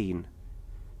to be seen.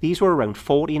 These were around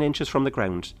 14 inches from the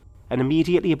ground, and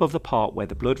immediately above the part where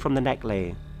the blood from the neck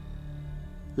lay.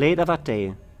 Later that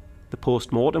day, the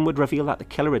post-mortem would reveal that the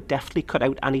killer had deftly cut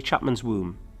out Annie Chapman's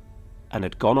womb, and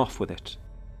had gone off with it.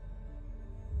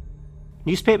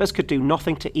 Newspapers could do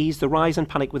nothing to ease the rise and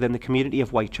panic within the community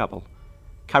of Whitechapel,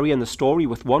 carrying the story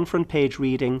with one front page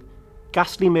reading,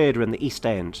 "Ghastly murder in the East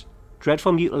End,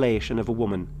 dreadful mutilation of a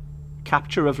woman,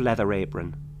 capture of leather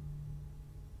apron."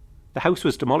 The house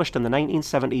was demolished in the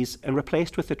 1970s and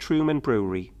replaced with the Truman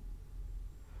Brewery.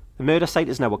 The murder site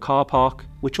is now a car park,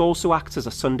 which also acts as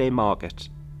a Sunday market.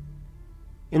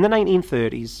 In the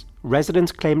 1930s,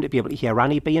 residents claimed to be able to hear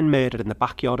Annie being murdered in the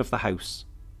backyard of the house.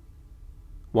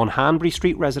 One Hanbury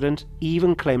Street resident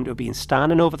even claimed to have been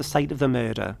standing over the site of the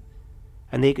murder,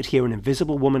 and they could hear an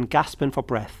invisible woman gasping for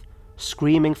breath,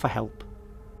 screaming for help.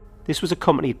 This was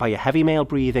accompanied by a heavy male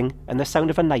breathing and the sound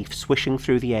of a knife swishing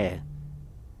through the air.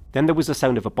 Then there was the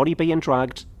sound of a body being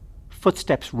dragged,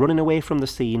 footsteps running away from the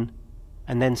scene,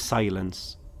 and then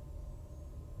silence.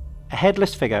 A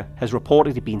headless figure has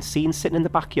reportedly been seen sitting in the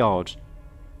backyard,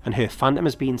 and her phantom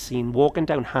has been seen walking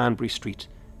down Hanbury Street,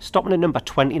 stopping at number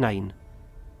 29,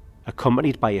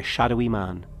 accompanied by a shadowy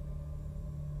man.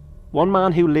 One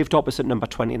man who lived opposite number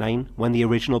 29 when the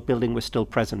original building was still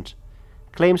present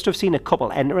claims to have seen a couple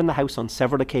entering the house on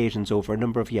several occasions over a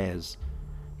number of years,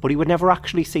 but he would never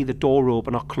actually see the door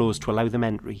open or close to allow them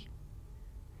entry.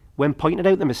 When pointed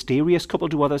out the mysterious couple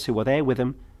to others who were there with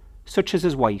him, such as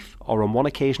his wife or on one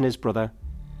occasion his brother,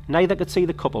 neither could see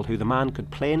the couple who the man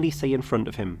could plainly see in front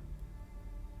of him.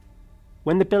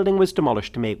 When the building was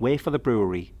demolished to make way for the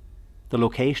brewery, the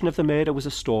location of the murder was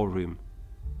a storeroom,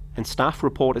 and staff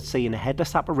reported seeing a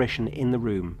headless apparition in the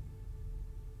room.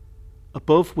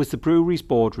 Above was the brewery's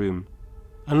boardroom,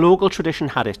 and local tradition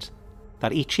had it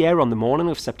that each year on the morning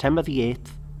of September the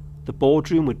 8th, the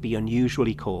boardroom would be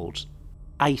unusually cold,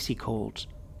 icy cold,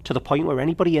 to the point where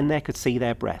anybody in there could see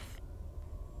their breath.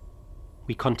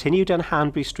 We continued down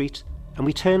Hanbury Street and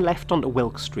we turned left onto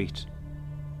Wilkes Street.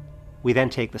 We then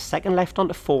take the second left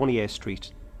onto Fournier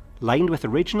Street, lined with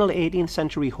original 18th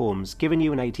century homes, giving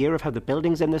you an idea of how the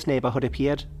buildings in this neighbourhood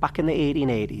appeared back in the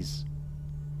 1880s.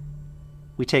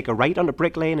 We take a right onto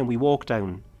Brick Lane and we walk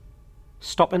down,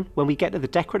 stopping when we get to the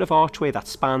decorative archway that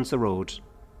spans the road.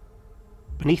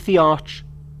 Beneath the arch,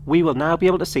 we will now be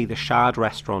able to see the Shard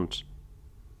Restaurant.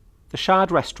 The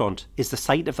Shard Restaurant is the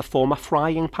site of the former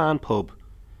Frying Pan pub.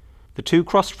 The two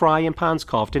crossed frying pans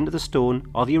carved into the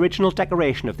stone are the original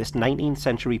decoration of this 19th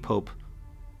century pub.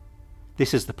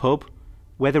 This is the pub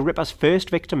where the Ripper's first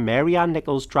victim, Mary Ann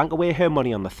Nichols, drank away her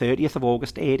money on the 30th of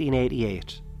August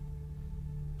 1888.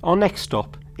 Our next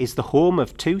stop is the home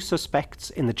of two suspects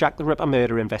in the Jack the Ripper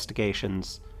murder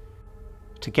investigations.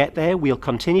 To get there, we'll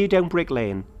continue down Brick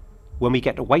Lane. When we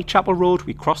get to Whitechapel Road,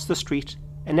 we cross the street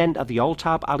and enter the Old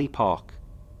Tab Alley Park.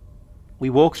 We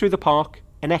walk through the park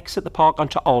and exit the park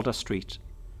onto Alder Street.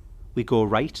 We go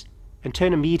right and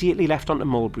turn immediately left onto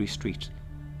Mulberry Street,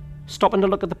 stopping to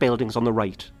look at the buildings on the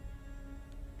right.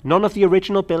 None of the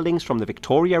original buildings from the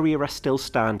Victoria era still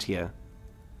stand here,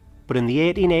 but in the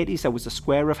 1880s there was a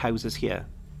square of houses here,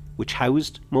 which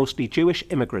housed mostly Jewish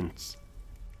immigrants.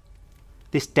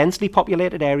 This densely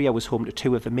populated area was home to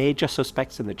two of the major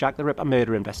suspects in the Jack the Ripper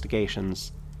murder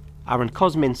investigations, Aaron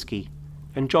Kosminski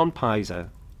and John Pizer.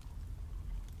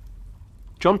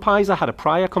 John Pizer had a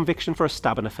prior conviction for a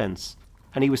stabbing offence,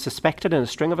 and he was suspected in a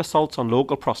string of assaults on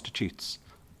local prostitutes.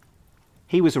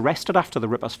 He was arrested after the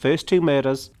Ripper's first two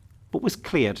murders, but was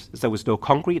cleared as there was no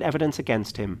concrete evidence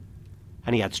against him,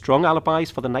 and he had strong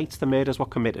alibis for the nights the murders were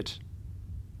committed.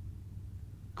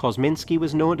 Kosminski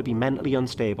was known to be mentally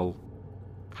unstable,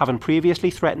 having previously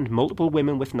threatened multiple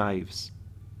women with knives.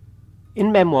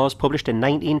 In memoirs published in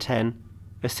 1910,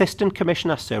 Assistant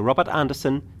Commissioner Sir Robert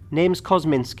Anderson names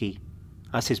Kosminski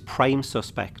as his prime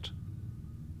suspect.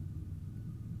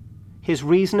 His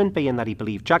reasoning being that he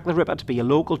believed Jack the Ripper to be a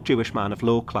local Jewish man of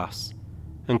low class,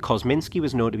 and Kosminski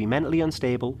was known to be mentally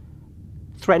unstable,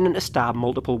 threatening to stab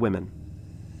multiple women.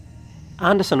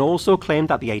 Anderson also claimed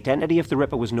that the identity of the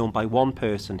Ripper was known by one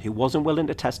person who wasn't willing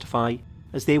to testify,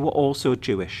 as they were also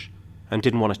Jewish and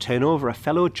didn't want to turn over a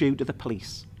fellow Jew to the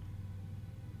police.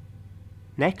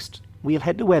 Next, we'll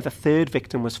head to where the third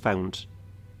victim was found.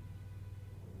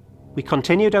 We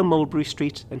continue down Mulberry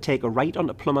Street and take a right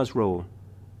onto Plumbers Row.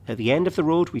 At the end of the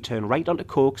road we turn right onto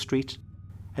Coke Street,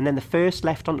 and then the first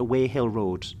left onto Wayhill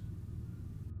Road.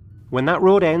 When that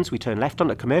road ends, we turn left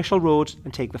onto Commercial Road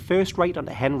and take the first right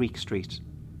onto Henrique Street,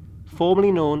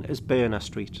 formerly known as Burner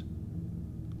Street.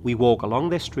 We walk along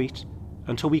this street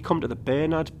until we come to the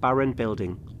Bernard Barron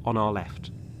building on our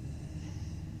left.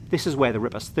 This is where the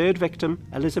Ripper's third victim,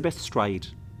 Elizabeth Stride,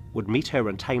 would meet her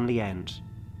untimely end.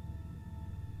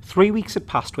 3 weeks had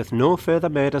passed with no further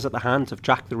murders at the hands of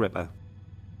Jack the Ripper,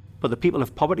 but the people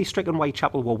of poverty-stricken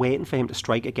Whitechapel were waiting for him to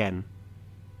strike again.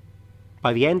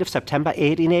 By the end of September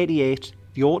 1888,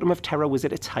 the Autumn of Terror was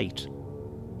at its height.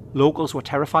 Locals were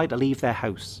terrified to leave their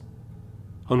house,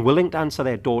 unwilling to answer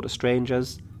their door to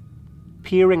strangers,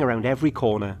 peering around every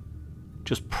corner,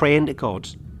 just praying to God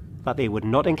that they would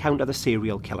not encounter the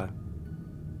serial killer.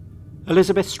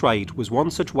 Elizabeth Stride was one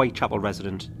such Whitechapel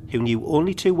resident who knew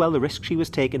only too well the risk she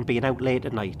was taking being out late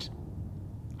at night.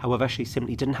 However, she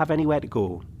simply didn't have anywhere to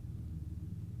go.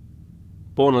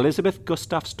 Born Elizabeth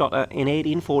Gustafsdotter in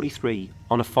 1843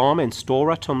 on a farm in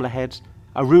Stora Tumlerhead,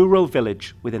 a rural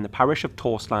village within the parish of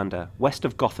Torslanda, west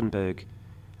of Gothenburg,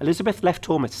 Elizabeth left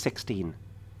home at 16.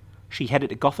 She headed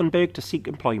to Gothenburg to seek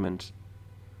employment,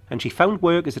 and she found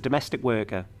work as a domestic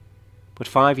worker. But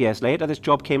 5 years later this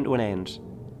job came to an end,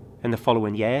 and the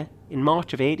following year, in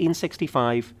March of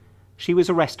 1865, she was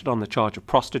arrested on the charge of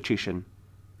prostitution.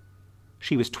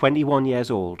 She was 21 years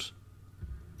old.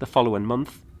 The following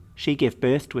month, she gave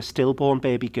birth to a stillborn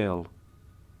baby girl.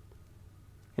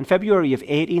 In February of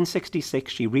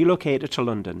 1866, she relocated to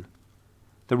London.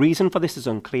 The reason for this is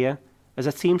unclear, as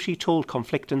it seems she told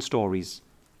conflicting stories,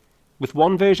 with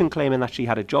one version claiming that she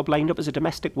had a job lined up as a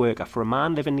domestic worker for a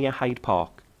man living near Hyde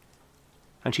Park,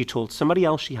 and she told somebody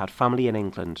else she had family in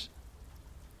England.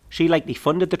 She likely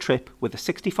funded the trip with the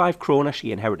 65 kroner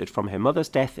she inherited from her mother's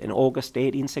death in August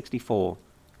 1864,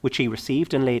 which she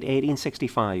received in late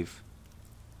 1865.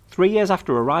 3 years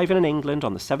after arriving in England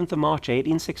on the 7th of March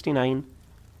 1869,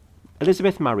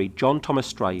 Elizabeth married John Thomas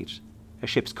Stride, a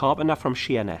ship's carpenter from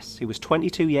Sheerness, who was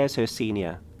 22 years her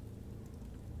senior.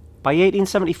 By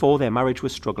 1874 their marriage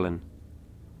was struggling.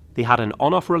 They had an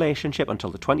on-off relationship until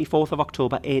the 24th of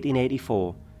October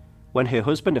 1884, when her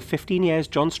husband of 15 years,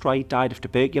 John Stride, died of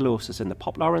tuberculosis in the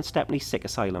Poplar and Stepney Sick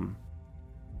Asylum.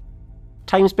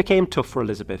 Times became tough for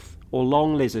Elizabeth, or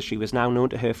Long Liz as she was now known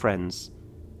to her friends.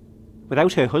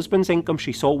 Without her husband's income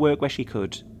she sought work where she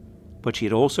could, but she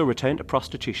had also returned to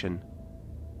prostitution.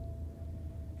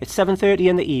 At 7:30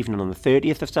 in the evening on the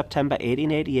 30th of September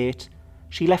 1888,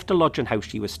 she left a lodging house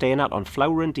she was staying at on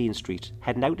Flower and Dean Street,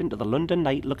 heading out into the London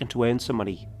night looking to earn some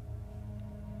money.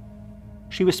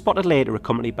 She was spotted later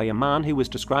accompanied by a man who was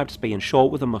described as being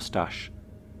short with a moustache.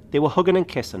 They were hugging and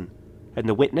kissing, and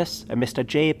the witness, a Mr.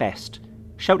 J. Best,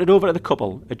 shouted over to the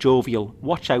couple a jovial,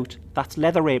 "Watch out, that's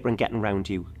Leather Apron getting round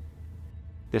you."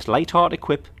 This light-hearted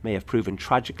quip may have proven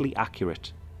tragically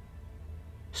accurate.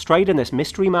 Stride and this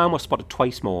mystery man were spotted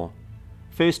twice more,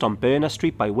 first on Burner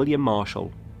Street by William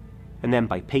Marshall, and then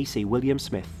by P.C. William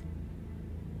Smith.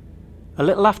 A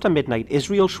little after midnight,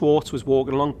 Israel Schwartz was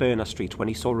walking along Burner Street when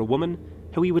he saw a woman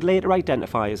who he would later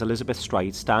identify as Elizabeth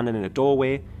Stride standing in a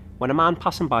doorway when a man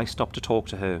passing by stopped to talk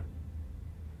to her.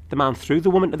 The man threw the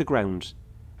woman to the ground,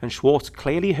 and Schwartz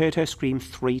clearly heard her scream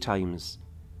 3 times.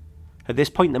 At this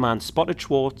point the man spotted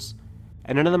Schwartz,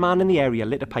 and another man in the area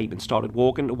lit a pipe and started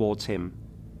walking towards him.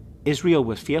 Israel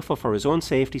was fearful for his own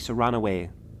safety, so ran away.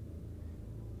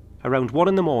 Around 1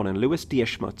 in the morning, Louis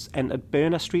Deerschmutz entered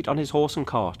Burner Street on his horse and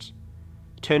cart.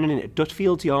 Turning into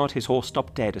Dutfield's yard, his horse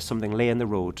stopped dead as something lay in the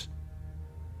road.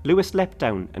 Louis leapt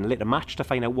down and lit a match to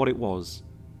find out what it was.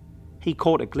 He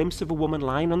caught a glimpse of a woman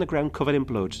lying on the ground covered in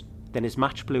blood, then his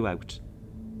match blew out.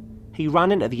 He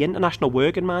ran into the International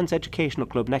Working Man's Educational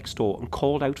Club next door and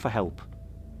called out for help.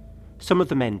 Some of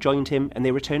the men joined him and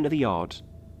they returned to the yard.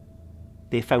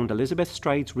 They found Elizabeth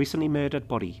Stride's recently murdered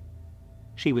body.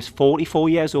 She was 44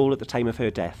 years old at the time of her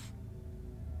death.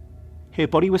 Her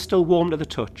body was still warm to the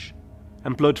touch,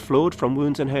 and blood flowed from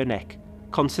wounds in her neck,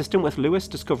 consistent with Lewis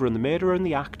discovering the murderer in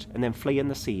the act and then fleeing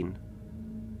the scene.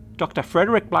 Dr.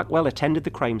 Frederick Blackwell attended the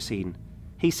crime scene.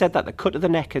 He said that the cut to the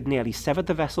neck had nearly severed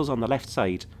the vessels on the left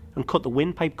side and cut the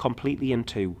windpipe completely in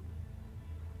two.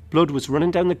 Blood was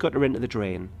running down the gutter into the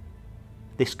drain.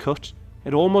 This cut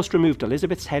had almost removed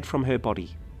Elizabeth's head from her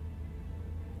body.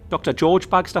 Dr. George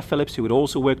Bagster Phillips, who had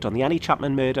also worked on the Annie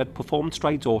Chapman murder, performed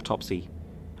Stride's autopsy,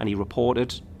 and he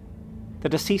reported, "The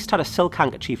deceased had a silk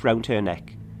handkerchief round her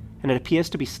neck, and it appears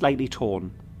to be slightly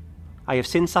torn. I have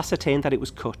since ascertained that it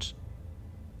was cut.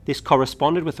 This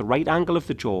corresponded with the right angle of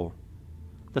the jaw.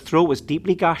 The throat was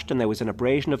deeply gashed and there was an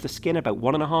abrasion of the skin about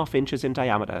 1.5 inches in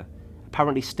diameter,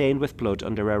 apparently stained with blood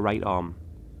under her right arm."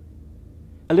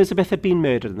 Elizabeth had been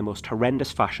murdered in the most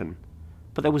horrendous fashion,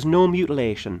 but there was no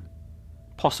mutilation,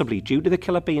 possibly due to the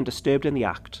killer being disturbed in the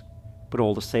act, but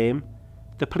all the same,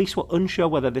 the police were unsure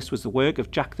whether this was the work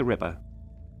of Jack the Ripper.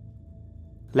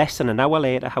 Less than an hour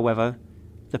later, however,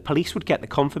 the police would get the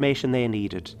confirmation they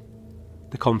needed.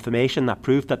 The confirmation that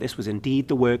proved that this was indeed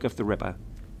the work of the Ripper,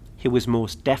 who was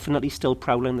most definitely still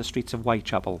prowling the streets of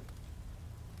Whitechapel.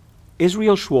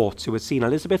 Israel Schwartz, who had seen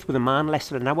Elizabeth with a man less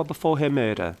than an hour before her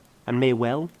murder, and may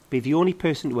well be the only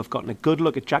person to have gotten a good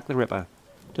look at Jack the Ripper,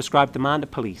 described the man to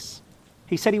police.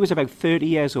 He said he was about 30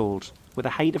 years old, with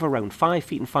a height of around 5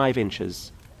 feet and 5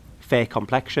 inches, fair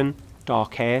complexion,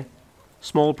 dark hair,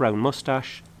 small brown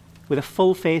moustache, with a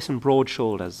full face and broad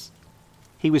shoulders.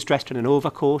 He was dressed in an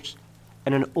overcoat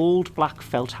and an old black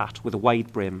felt hat with a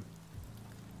wide brim.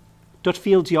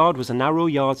 Dutfield's yard was a narrow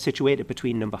yard situated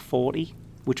between number 40,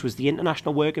 which was the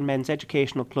International Working Men's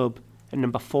Educational Club, and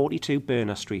number 42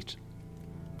 Burner Street.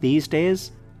 These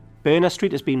days, Burner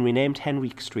Street has been renamed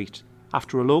Henrique Street,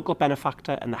 after a local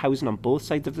benefactor, and the housing on both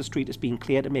sides of the street has been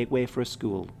cleared to make way for a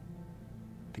school.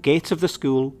 The gates of the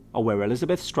school are where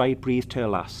Elizabeth Stride breathed her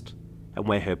last, and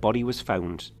where her body was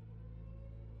found.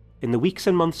 In the weeks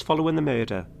and months following the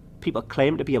murder, people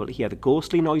claimed to be able to hear the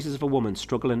ghostly noises of a woman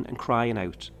struggling and crying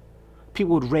out.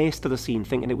 People would race to the scene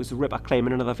thinking it was the Ripper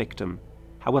claiming another victim.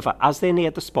 However, as they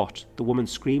neared the spot, the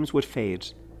woman's screams would fade,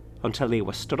 until they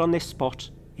were stood on this spot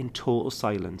in total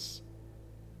silence.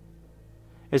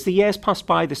 As the years passed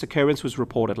by, this occurrence was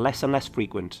reported less and less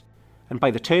frequent, and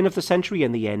by the turn of the century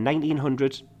in the year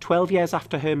 1900, 12 years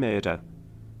after her murder,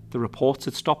 the reports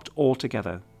had stopped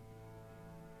altogether.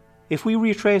 If we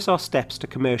retrace our steps to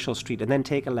Commercial Street and then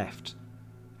take a left,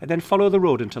 and then follow the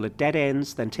road until it dead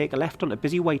ends, then take a left onto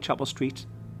busy Whitechapel Street,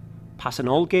 passing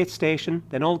Aldgate Station,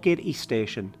 then Aldgate East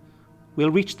Station, we'll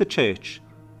reach the church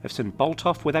of St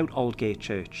Botolph without Aldgate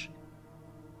Church.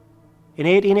 In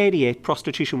 1888,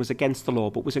 prostitution was against the law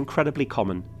but was incredibly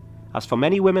common, as for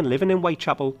many women living in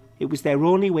Whitechapel, it was their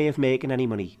only way of making any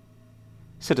money.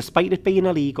 So despite it being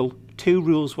illegal, 2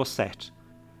 rules were set,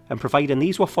 and providing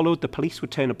these were followed, the police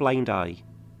would turn a blind eye.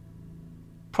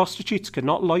 Prostitutes could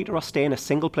not loiter or stay in a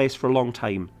single place for a long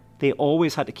time. They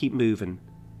always had to keep moving.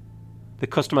 The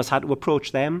customers had to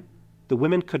approach them. The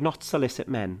women could not solicit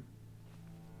men.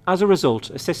 As a result,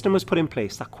 a system was put in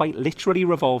place that quite literally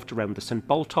revolved around the St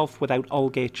Botolph without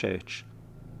Aldgate Church.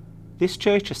 This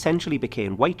church essentially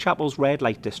became Whitechapel's red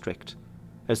light district,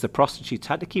 as the prostitutes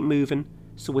had to keep moving,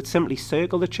 so would simply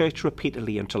circle the church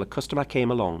repeatedly until a customer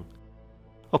came along.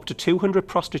 Up to 200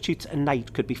 prostitutes a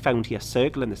night could be found here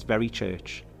circling this very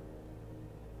church.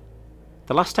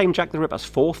 The last time Jack the Ripper's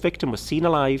 4th victim was seen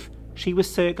alive, she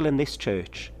was circling this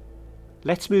church.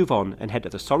 Let's move on and head to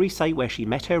the sorry site where she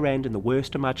met her end in the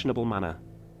worst imaginable manner.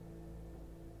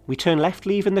 We turn left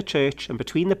leaving the church and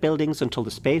between the buildings until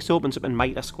the space opens up in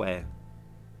Mitre Square.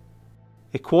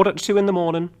 At 1:45 in the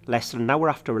morning, less than an hour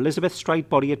after Elizabeth Stride's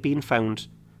body had been found,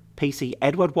 PC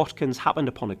Edward Watkins happened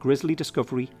upon a grisly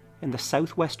discovery in the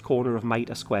southwest corner of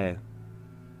Mitre Square.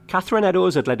 Catherine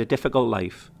Eddowes had led a difficult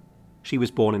life. She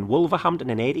was born in Wolverhampton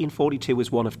in 1842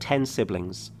 as one of 10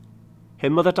 siblings. Her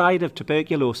mother died of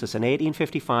tuberculosis in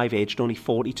 1855, aged only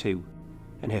 42,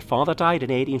 and her father died in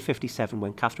 1857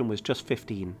 when Catherine was just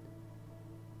 15.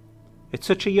 At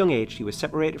such a young age, she was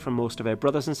separated from most of her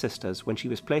brothers and sisters when she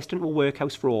was placed into a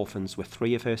workhouse for orphans with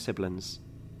 3 of her siblings.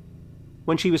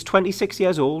 When she was 26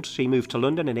 years old, she moved to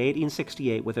London in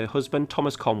 1868 with her husband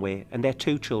Thomas Conway and their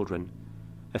 2 children.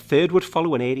 A third would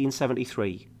follow in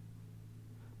 1873.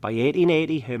 By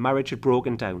 1880, her marriage had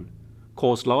broken down,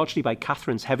 caused largely by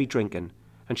Catherine's heavy drinking,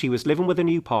 and she was living with a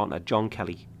new partner, John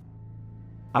Kelly.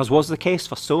 As was the case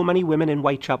for so many women in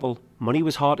Whitechapel, money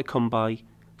was hard to come by,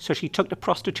 so she took to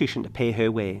prostitution to pay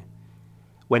her way,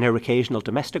 when her occasional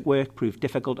domestic work proved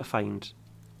difficult to find.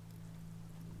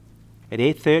 At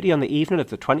 8:30 on the evening of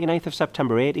the 29th of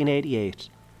September 1888,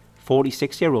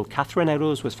 46-year-old Catherine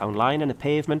Eddowes was found lying in the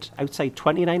pavement outside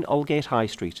 29 Aldgate High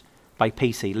Street by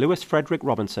PC Lewis Frederick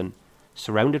Robinson,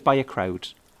 surrounded by a crowd.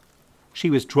 She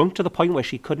was drunk to the point where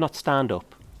she could not stand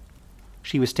up.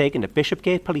 She was taken to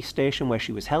Bishopgate Police Station where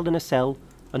she was held in a cell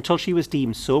until she was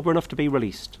deemed sober enough to be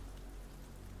released.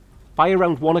 By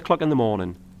around 1 o'clock in the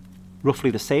morning,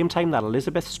 roughly the same time that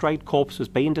Elizabeth Stride's corpse was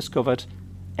being discovered,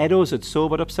 Eddowes had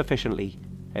sobered up sufficiently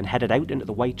and headed out into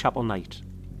the Whitechapel night.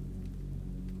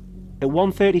 At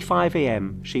 1:35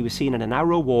 a.m, she was seen in a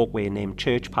narrow walkway named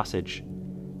Church Passage.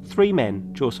 3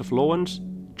 men, Joseph Lowens,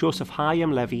 Joseph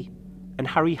Hyam Levy, and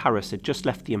Harry Harris had just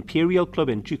left the Imperial Club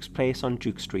in Duke's Place on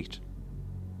Duke Street.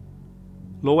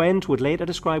 Lowend would later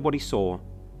describe what he saw.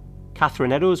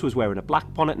 Catherine Eddowes was wearing a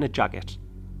black bonnet and a jacket,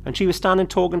 and she was standing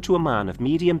talking to a man of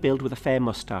medium build with a fair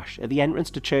moustache at the entrance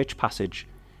to Church Passage,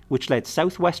 which led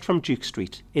southwest from Duke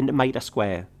Street into Mitre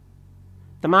Square.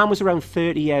 The man was around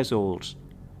 30 years old.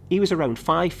 He was around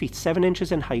 5 feet 7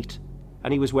 inches in height,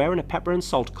 and he was wearing a pepper and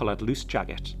salt coloured loose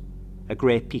jacket, a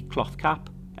grey peak cloth cap,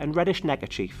 and reddish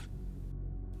neckerchief.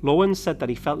 Lowens said that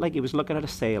he felt like he was looking at a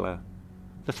sailor.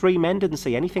 The 3 men didn't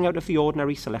see anything out of the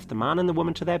ordinary, so left the man and the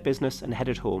woman to their business and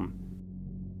headed home.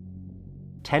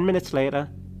 10 minutes later,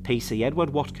 PC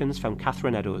Edward Watkins found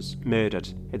Catherine Eddowes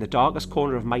murdered in the darkest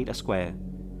corner of Mitre Square.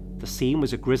 The scene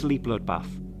was a grisly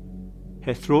bloodbath.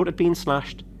 Her throat had been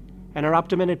slashed, and her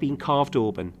abdomen had been carved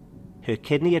open. Her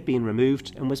kidney had been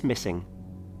removed and was missing.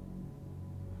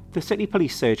 The City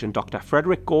Police Surgeon Dr.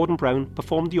 Frederick Gordon Brown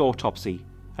performed the autopsy,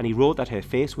 and he wrote that her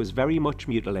face was very much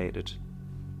mutilated.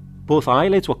 Both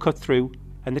eyelids were cut through,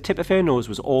 and the tip of her nose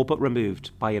was all but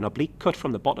removed by an oblique cut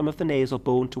from the bottom of the nasal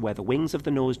bone to where the wings of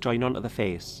the nose join onto the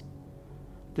face.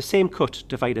 The same cut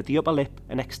divided the upper lip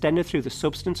and extended through the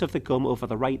substance of the gum over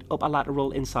the right upper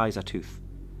lateral incisor tooth.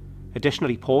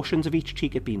 Additionally, portions of each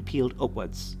cheek had been peeled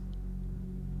upwards.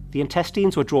 The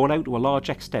intestines were drawn out to a large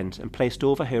extent and placed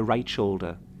over her right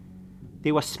shoulder.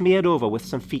 They were smeared over with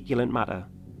some feculent matter.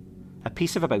 A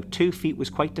piece of about 2 feet was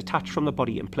quite detached from the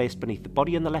body and placed beneath the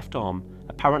body and the left arm,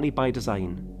 apparently by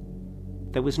design.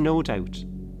 There was no doubt.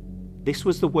 This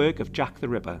was the work of Jack the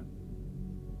Ripper.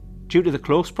 Due to the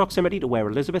close proximity to where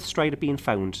Elizabeth Stride had been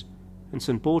found, and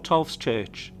St Botolph's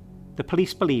Church, the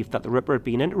police believed that the Ripper had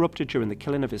been interrupted during the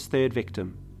killing of his third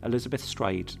victim, Elizabeth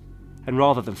Stride, and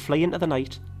rather than flee into the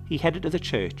night, he headed to the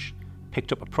church,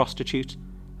 picked up a prostitute,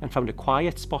 and found a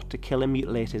quiet spot to kill and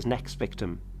mutilate his next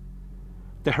victim.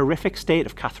 The horrific state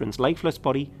of Catherine's lifeless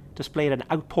body displayed an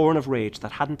outpouring of rage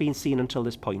that hadn't been seen until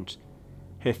this point.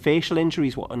 Her facial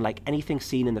injuries were unlike anything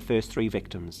seen in the first 3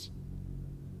 victims.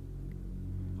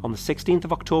 On the 16th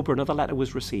of October, another letter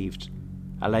was received,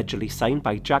 allegedly signed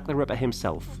by Jack the Ripper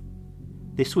himself.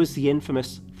 This was the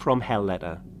infamous From Hell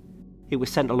letter. It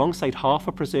was sent alongside half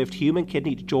a preserved human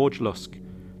kidney to George Lusk,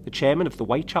 the chairman of the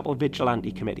Whitechapel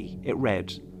Vigilante Committee. It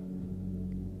read,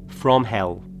 "From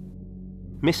Hell.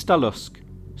 Mr. Lusk,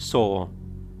 so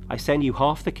I send you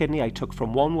half the kidney I took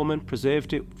from one woman,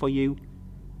 preserved it for you.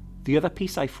 The other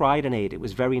piece I fried and ate. It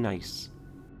was very nice.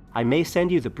 I may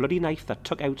send you the bloody knife that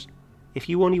took out if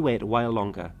you only wait a while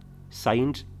longer.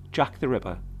 Signed, Jack the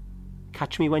Ripper.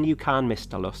 Catch me when you can,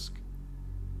 Mr. Lusk."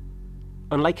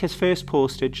 Unlike his first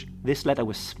postage, this letter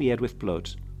was smeared with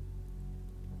blood.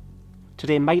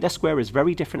 Today, Mitre Square is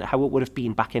very different to how it would have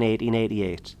been back in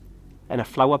 1888, and a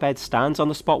flower bed stands on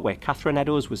the spot where Catherine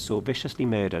Eddowes was so viciously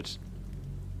murdered.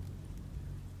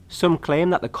 Some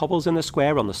claim that the cobbles in the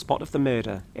square on the spot of the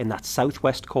murder, in that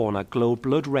southwest corner, glowed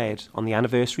blood red on the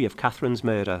anniversary of Catherine's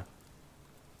murder.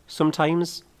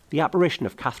 Sometimes, the apparition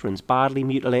of Catherine's badly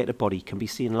mutilated body can be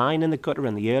seen lying in the gutter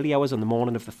in the early hours on the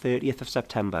morning of the 30th of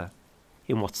September,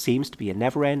 in what seems to be a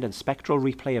never-ending spectral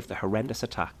replay of the horrendous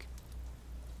attack.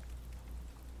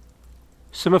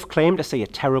 Some have claimed to see a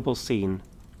terrible scene,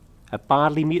 a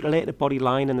badly mutilated body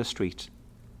lying in the street.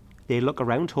 They look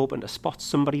around hoping to spot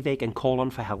somebody they can call on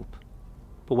for help,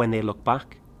 but when they look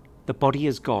back, the body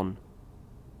is gone.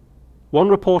 One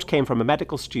report came from a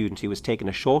medical student who was taking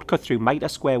a shortcut through Mitre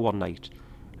Square one night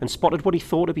and spotted what he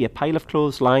thought to be a pile of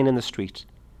clothes lying in the street,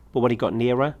 but when he got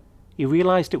nearer, he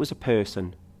realised it was a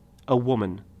person, a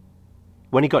woman.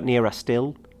 When he got nearer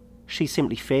still, she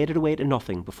simply faded away to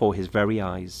nothing before his very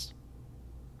eyes.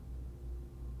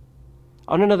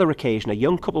 On another occasion, a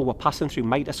young couple were passing through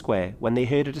Mitre Square when they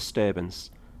heard a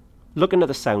disturbance. Looking at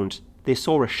the sound, they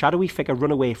saw a shadowy figure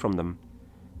run away from them.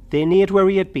 They neared where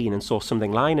he had been and saw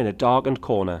something lying in a darkened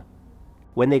corner.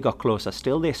 When they got closer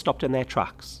still, they stopped in their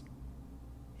tracks.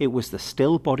 It was the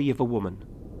still body of a woman.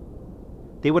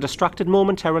 They were distracted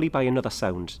momentarily by another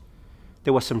sound.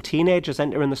 There were some teenagers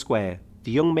entering the square.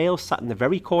 The young males sat in the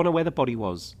very corner where the body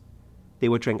was. They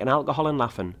were drinking alcohol and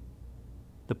laughing.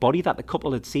 The body that the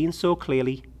couple had seen so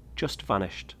clearly just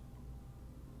vanished.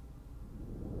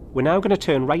 We're now going to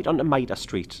turn right onto Mitre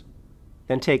Street,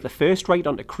 then take the first right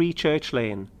onto Cree Church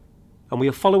Lane, and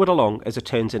we'll follow it along as it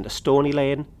turns into Stony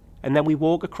Lane, and then we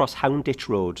walk across Hound Ditch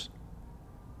Road.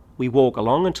 We walk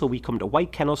along until we come to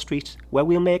White Kennel Street, where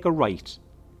we'll make a right,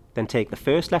 then take the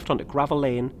first left onto Gravel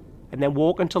Lane, and then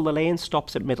walk until the lane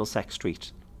stops at Middlesex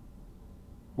Street.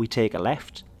 We take a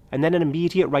left, and then an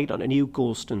immediate right onto New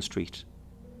Goulston Street.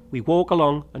 We walk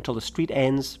along until the street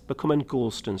ends, becoming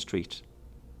Goulston Street.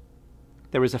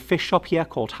 There is a fish shop here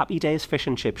called Happy Days Fish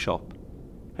and Chip Shop,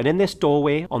 and in this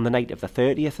doorway, on the night of the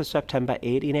 30th of September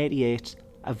 1888,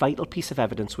 a vital piece of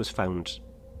evidence was found.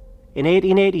 In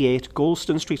 1888,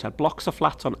 Goulston Street had blocks of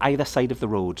flats on either side of the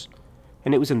road,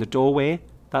 and it was in the doorway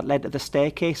that led to the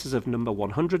staircases of number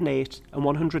 108 and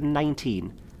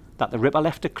 119 that the Ripper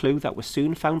left a clue that was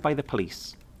soon found by the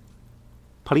police.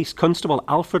 Police Constable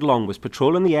Alfred Long was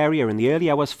patrolling the area in the early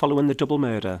hours following the double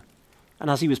murder, and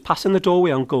as he was passing the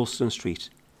doorway on Goulston Street,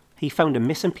 he found a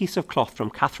missing piece of cloth from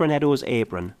Catherine Eddowes'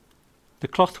 apron. The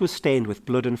cloth was stained with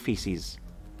blood and faeces,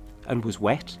 and was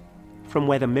wet from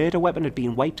where the murder weapon had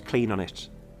been wiped clean on it.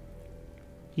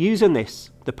 Using this,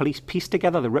 the police pieced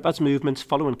together the Ripper's movements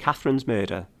following Catherine's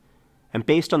murder, and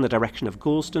based on the direction of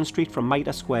Goulston Street from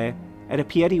Mitre Square, it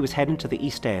appeared he was heading to the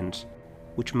East End,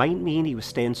 which might mean he was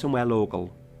staying somewhere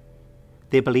local.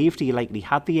 They believed he likely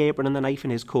had the apron and the knife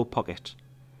in his coat pocket.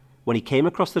 When he came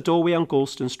across the doorway on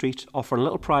Goulston Street, offering a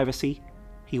little privacy,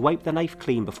 he wiped the knife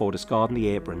clean before discarding the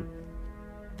apron.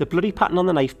 The bloody pattern on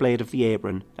the knife blade of the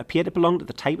apron appeared to belong to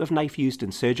the type of knife used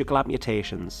in surgical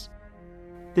amputations.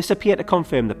 This appeared to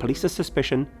confirm the police's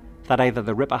suspicion that either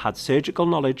the Ripper had surgical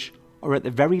knowledge or at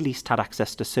the very least had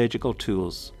access to surgical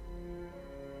tools.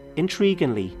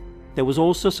 Intriguingly, there was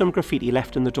also some graffiti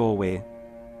left in the doorway.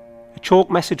 A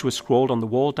chalk message was scrawled on the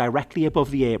wall directly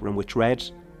above the apron which read,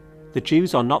 the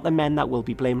Jews are not the men that will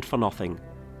be blamed for nothing.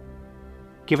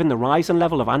 Given the rise and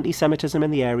level of anti-Semitism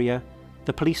in the area,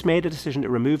 the police made a decision to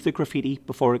remove the graffiti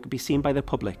before it could be seen by the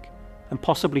public and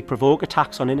possibly provoke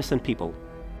attacks on innocent people.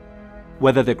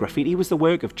 Whether the graffiti was the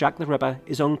work of Jack the Ripper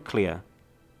is unclear.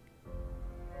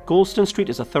 Goulston Street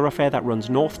is a thoroughfare that runs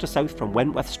north to south from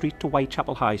Wentworth Street to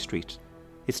Whitechapel High Street.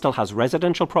 It still has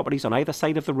residential properties on either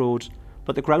side of the road,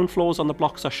 but the ground floors on the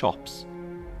blocks are shops,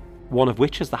 one of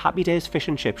which is the Happy Days fish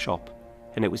and chip shop,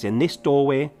 and it was in this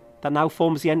doorway that now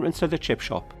forms the entrance to the chip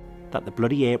shop that the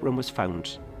bloody apron was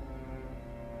found.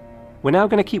 We're now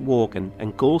going to keep walking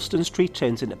and Goulston Street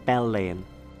turns into Bell Lane.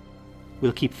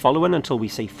 We'll keep following until we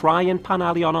see Fry and Pan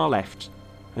Alley on our left,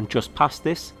 and just past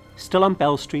this, still on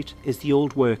Bell Street, is the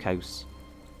Old Workhouse.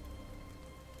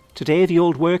 Today the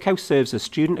Old Workhouse serves as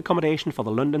student accommodation for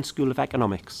the London School of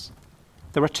Economics.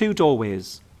 There are two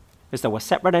doorways, as there were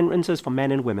separate entrances for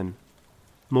men and women.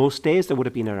 Most days there would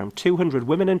have been around 200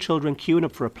 women and children queuing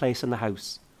up for a place in the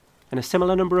house, and a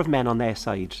similar number of men on their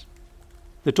side.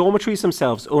 The dormitories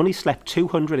themselves only slept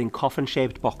 200 in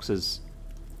coffin-shaped boxes.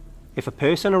 If a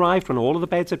person arrived when all of the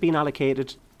beds had been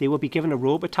allocated, they would be given a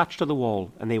rope attached to the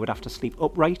wall and they would have to sleep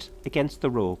upright against the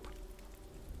rope.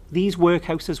 These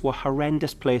workhouses were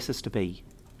horrendous places to be,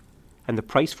 and the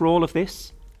price for all of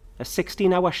this? A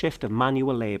 16-hour shift of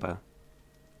manual labour.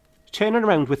 Turning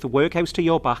around with the workhouse to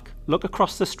your back, look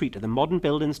across the street at the modern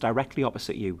buildings directly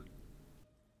opposite you.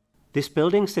 This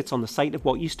building sits on the site of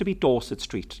what used to be Dorset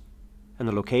Street, and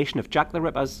the location of Jack the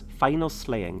Ripper's final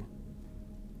slaying.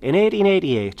 In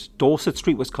 1888, Dorset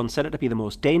Street was considered to be the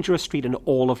most dangerous street in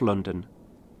all of London.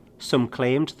 Some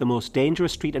claimed the most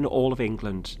dangerous street in all of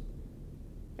England.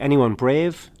 Anyone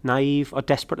brave, naive, or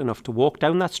desperate enough to walk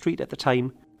down that street at the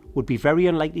time would be very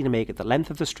unlikely to make it the length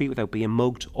of the street without being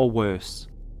mugged or worse.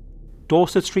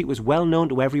 Dorset Street was well known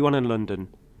to everyone in London,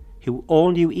 who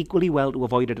all knew equally well to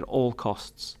avoid it at all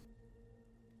costs.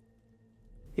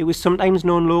 It was sometimes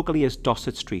known locally as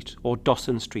Dorset Street or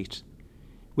Dawson Street,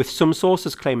 with some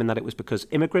sources claiming that it was because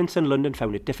immigrants in London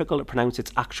found it difficult to pronounce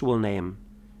its actual name,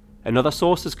 and other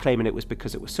sources claiming it was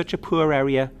because it was such a poor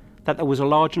area that there was a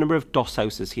large number of doss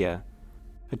houses here.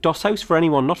 A doss house, for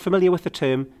anyone not familiar with the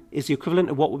term, is the equivalent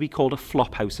of what would be called a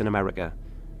flop house in America.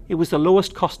 It was the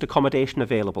lowest cost accommodation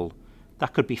available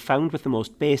that could be found with the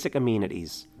most basic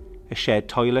amenities, a shared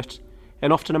toilet,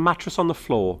 and often a mattress on the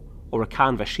floor or a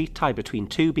canvas sheet tied between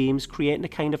two beams creating a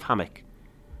kind of hammock,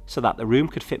 so that the room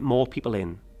could fit more people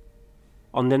in.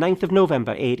 On the 9th of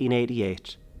November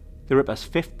 1888, the Ripper's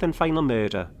fifth and final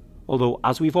murder, although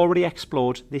as we've already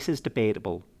explored this is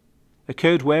debatable,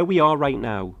 occurred where we are right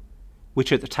now,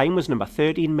 which at the time was number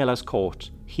 13 Miller's Court,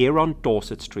 here on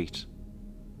Dorset Street.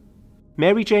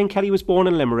 Mary Jane Kelly was born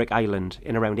in Limerick, Ireland,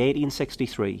 in around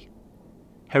 1863.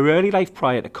 Her early life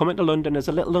prior to coming to London is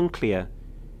a little unclear,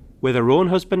 with her own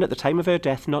husband at the time of her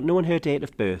death not knowing her date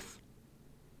of birth.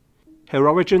 Her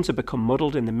origins have become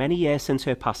muddled in the many years since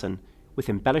her passing, with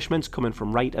embellishments coming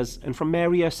from writers and from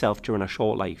Mary herself during her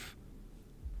short life.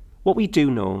 What we do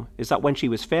know is that when she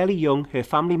was fairly young, her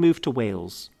family moved to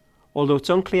Wales, although it's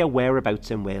unclear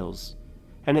whereabouts in Wales,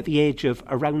 and at the age of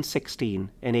around 16 in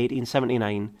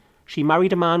 1879, she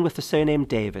married a man with the surname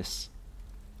Davis.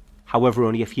 However,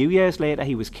 only a few years later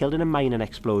he was killed in a mining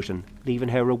explosion, leaving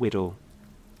her a widow.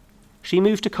 She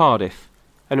moved to Cardiff,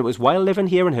 and it was while living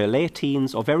here in her late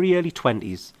teens or very early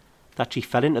 20s that she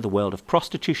fell into the world of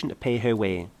prostitution to pay her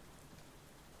way.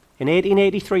 In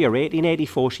 1883 or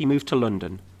 1884 she moved to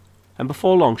London, and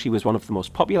before long she was one of the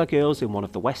most popular girls in one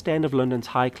of the West End of London's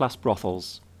high-class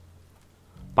brothels.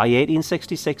 By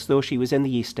 1866, though, she was in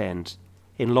the East End,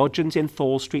 in lodgings in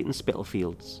Thall Street and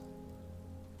Spitalfields.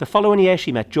 The following year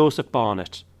she met Joseph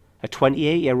Barnett, a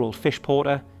 28-year-old fish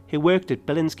porter who worked at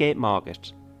Billingsgate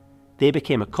Market. They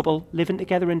became a couple living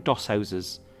together in doss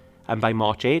houses, and by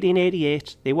March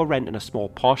 1888 they were renting a small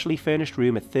partially furnished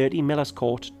room at 30 Miller's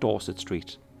Court, Dorset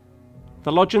Street.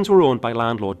 The lodgings were owned by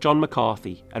landlord John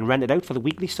McCarthy and rented out for the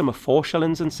weekly sum of 4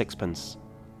 shillings and sixpence.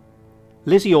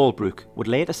 Lizzie Albrook would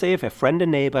later say of her friend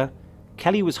and neighbour,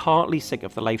 Kelly was heartily sick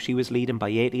of the life she was leading by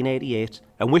 1888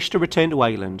 and wished to return to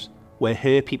Ireland, where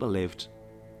her people lived.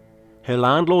 Her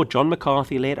landlord John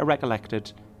McCarthy later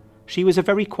recollected, she was a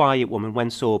very quiet woman when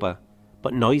sober,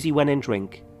 but noisy when in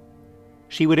drink.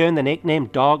 She would earn the nickname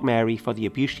Dog Mary for the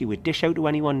abuse she would dish out to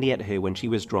anyone near to her when she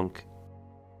was drunk.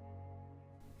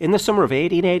 In the summer of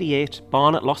 1888,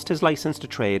 Barnett lost his licence to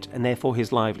trade and therefore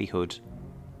his livelihood.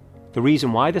 The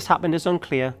reason why this happened is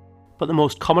unclear, but the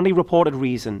most commonly reported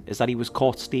reason is that he was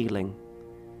caught stealing.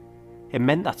 It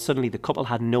meant that suddenly the couple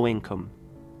had no income.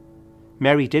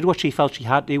 Mary did what she felt she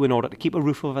had to in order to keep a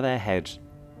roof over their head.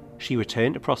 She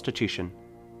returned to prostitution.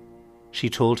 She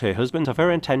told her husband of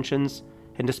her intentions,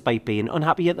 and despite being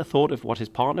unhappy at the thought of what his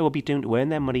partner would be doing to earn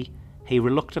their money, he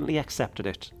reluctantly accepted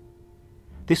it.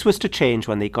 This was to change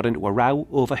when they got into a row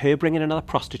over her bringing another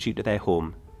prostitute to their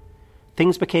home.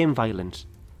 Things became violent,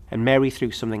 and Mary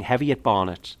threw something heavy at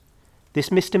Barnett.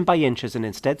 This missed him by inches and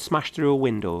instead smashed through a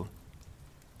window.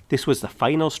 This was the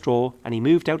final straw, and he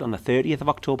moved out on the 30th of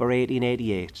October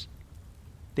 1888.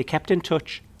 They kept in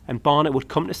touch, and Barnett would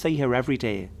come to see her every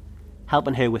day,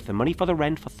 helping her with the money for the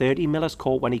rent for 30 Miller's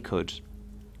Court when he could.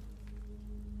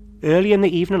 Early in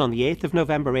the evening on the 8th of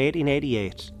November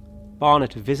 1888,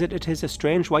 Barnett visited his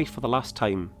estranged wife for the last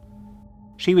time.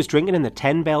 She was drinking in the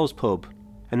 10 Bells pub,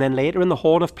 and then later in the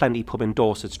Horn of Plenty pub in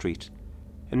Dorset Street,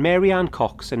 and Mary Ann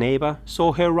Cox, a neighbour,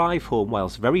 saw her arrive home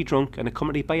whilst very drunk and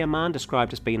accompanied by a man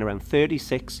described as being around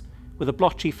 36, with a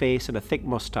blotchy face and a thick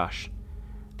moustache.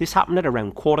 This happened at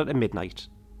around 1:45.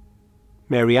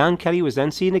 Mary Ann Kelly was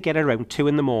then seen again around 2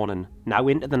 in the morning, now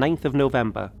into the 9th of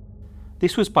November.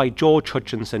 This was by George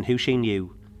Hutchinson, who she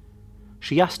knew.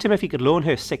 She asked him if he could loan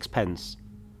her 6 pence,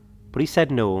 but he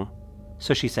said no,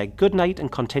 so she said good night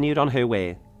and continued on her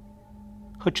way.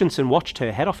 Hutchinson watched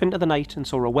her head off into the night and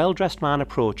saw a well-dressed man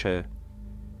approach her.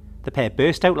 The pair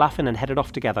burst out laughing and headed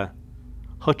off together.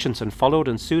 Hutchinson followed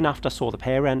and soon after saw the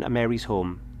pair enter Mary's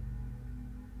home.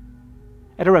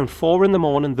 At around 4 in the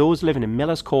morning, those living in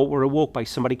Miller's Court were awoke by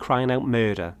somebody crying out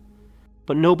murder.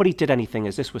 But nobody did anything,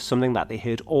 as this was something that they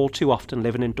heard all too often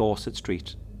living in Dorset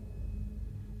Street.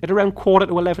 At around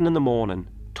 11:15 in the morning,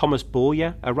 Thomas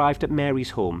Bowyer arrived at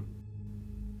Mary's home.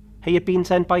 He had been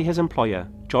sent by his employer,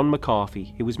 John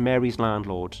McCarthy, who was Mary's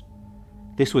landlord.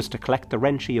 This was to collect the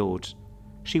rent she owed.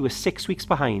 She was 6 weeks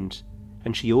behind,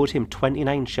 and she owed him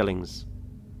 29 shillings.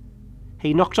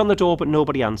 He knocked on the door, but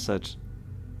nobody answered.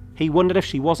 He wondered if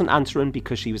she wasn't answering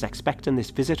because she was expecting this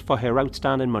visit for her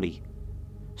outstanding money.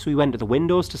 So he went to the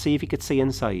windows to see if he could see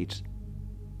inside.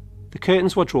 The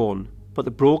curtains were drawn, but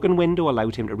the broken window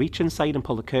allowed him to reach inside and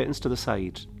pull the curtains to the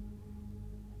side.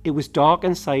 It was dark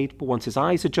inside, but once his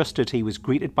eyes adjusted, he was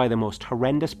greeted by the most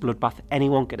horrendous bloodbath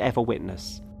anyone could ever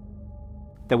witness.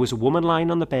 There was a woman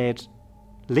lying on the bed,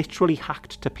 literally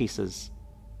hacked to pieces.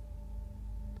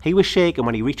 He was shaken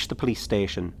when he reached the police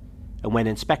station, and when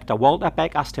Inspector Walter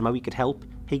Beck asked him how he could help,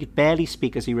 he could barely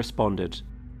speak as he responded.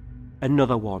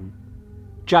 Another one.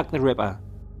 Jack the Ripper.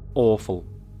 Awful.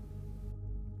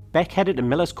 Beck headed to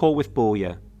Miller's Court with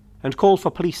Bowyer, and called for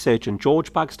police surgeon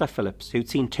George Bagster Phillips, who'd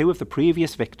seen 2 of the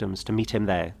previous victims, to meet him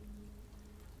there.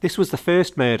 This was the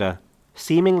first murder,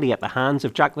 seemingly at the hands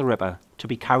of Jack the Ripper, to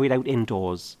be carried out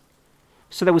indoors.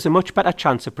 So there was a much better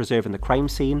chance of preserving the crime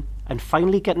scene and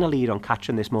finally getting a lead on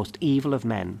catching this most evil of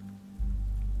men.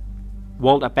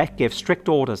 Walter Beck gave strict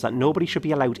orders that nobody should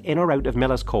be allowed in or out of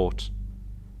Miller's Court.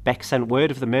 Beck sent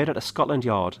word of the murder to Scotland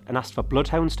Yard and asked for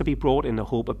bloodhounds to be brought in the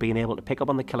hope of being able to pick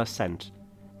up on the killer's scent.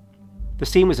 The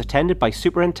scene was attended by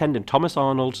Superintendent Thomas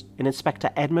Arnold and Inspector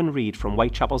Edmund Reed from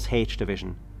Whitechapel's H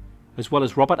Division, as well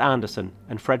as Robert Anderson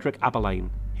and Frederick Aberline,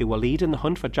 who were leading the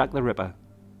hunt for Jack the Ripper.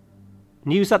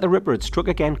 News that the Ripper had struck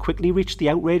again quickly reached the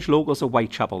outraged locals of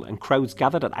Whitechapel, and crowds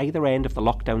gathered at either end of the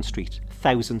lockdown street,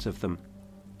 thousands of them.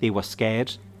 They were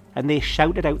scared, and they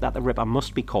shouted out that the Ripper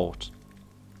must be caught.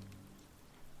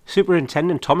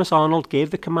 Superintendent Thomas Arnold gave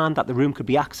the command that the room could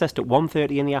be accessed at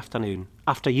 1:30 in the afternoon,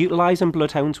 after utilising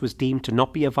bloodhounds was deemed to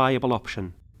not be a viable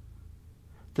option.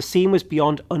 The scene was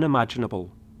beyond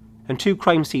unimaginable, and 2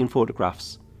 crime scene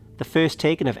photographs, the first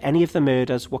taken of any of the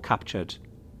murders, were captured.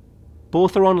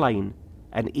 Both are online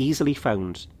and easily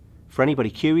found for anybody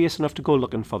curious enough to go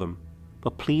looking for them,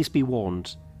 but please be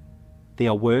warned, they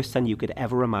are worse than you could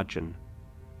ever imagine.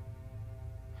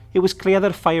 It was clear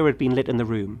that a fire had been lit in the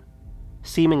room.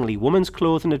 Seemingly, woman's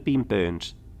clothing had been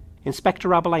burned. Inspector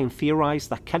Aberline theorised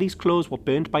that Kelly's clothes were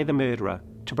burnt by the murderer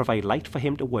to provide light for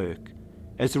him to work,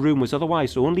 as the room was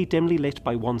otherwise only dimly lit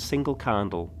by one single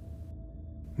candle.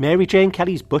 Mary Jane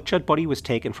Kelly's butchered body was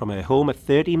taken from her home at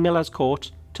 30 Miller's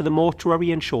Court to the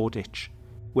mortuary in Shoreditch,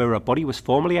 where her body was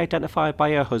formally identified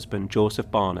by her husband,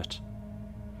 Joseph Barnett.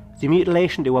 The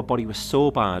mutilation to her body was so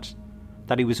bad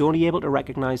that he was only able to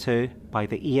recognise her by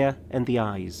the ear and the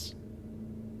eyes.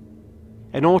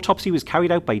 An autopsy was carried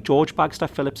out by George Bagster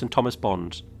Phillips and Thomas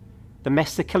Bond. The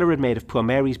mess the killer had made of poor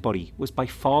Mary's body was by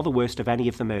far the worst of any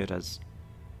of the murders.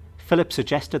 Phillips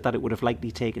suggested that it would have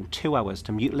likely taken 2 hours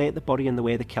to mutilate the body in the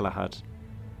way the killer had,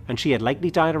 and she had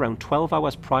likely died around 12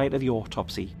 hours prior to the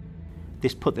autopsy.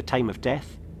 This put the time of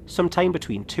death sometime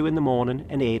between 2 in the morning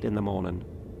and 8 in the morning.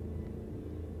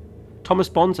 Thomas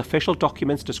Bond's official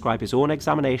documents describe his own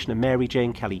examination of Mary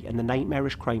Jane Kelly and the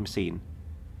nightmarish crime scene.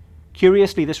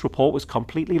 Curiously, this report was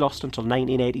completely lost until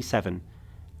 1987,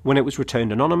 when it was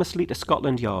returned anonymously to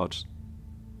Scotland Yard.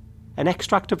 An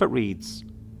extract of it reads,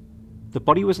 "The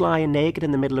body was lying naked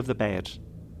in the middle of the bed,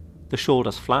 the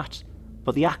shoulders flat,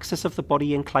 but the axis of the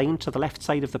body inclined to the left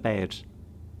side of the bed.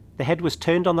 The head was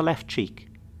turned on the left cheek.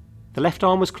 The left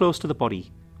arm was close to the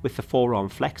body, with the forearm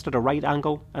flexed at a right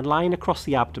angle and lying across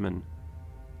the abdomen.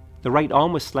 The right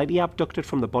arm was slightly abducted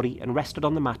from the body and rested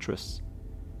on the mattress.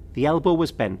 The elbow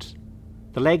was bent.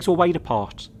 The legs were wide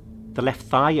apart, the left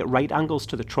thigh at right angles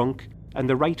to the trunk, and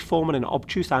the right forming an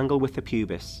obtuse angle with the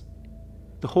pubis.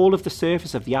 The whole of the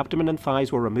surface of the abdomen and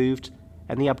thighs were removed,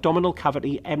 and the abdominal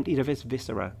cavity emptied of its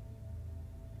viscera.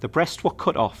 The breasts were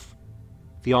cut off,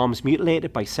 the arms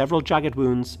mutilated by several jagged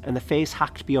wounds, and the face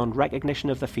hacked beyond recognition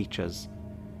of the features.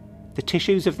 The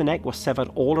tissues of the neck were severed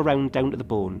all around down to the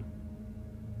bone.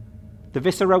 The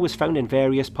viscera was found in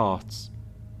various parts.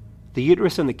 The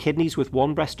uterus and the kidneys with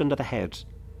one breast under the head,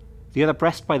 the other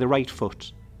breast by the right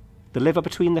foot, the liver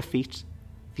between the feet,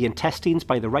 the intestines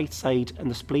by the right side, and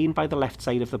the spleen by the left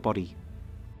side of the body.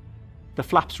 The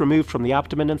flaps removed from the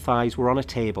abdomen and thighs were on a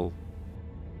table.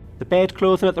 The bed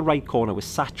clothing at the right corner was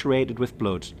saturated with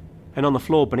blood, and on the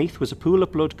floor beneath was a pool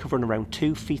of blood covering around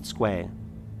 2 feet square.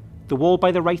 The wall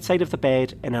by the right side of the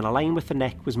bed and in a line with the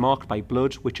neck was marked by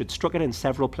blood which had struck it in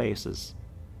several places.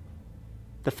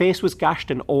 The face was gashed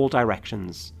in all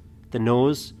directions, the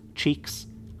nose, cheeks,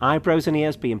 eyebrows and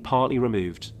ears being partly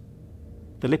removed.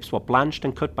 The lips were blanched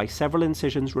and cut by several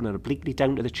incisions running obliquely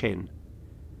down to the chin.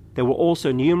 There were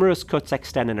also numerous cuts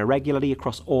extending irregularly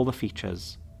across all the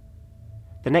features.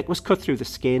 The neck was cut through the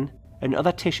skin and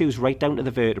other tissues right down to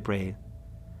the vertebrae,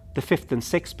 the fifth and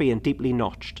sixth being deeply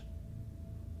notched.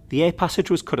 The air passage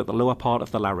was cut at the lower part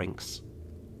of the larynx.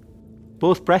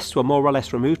 Both breasts were more or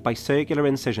less removed by circular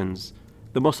incisions,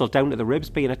 the muscle down to the ribs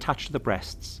being attached to the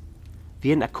breasts.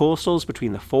 The intercostals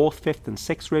between the fourth, fifth and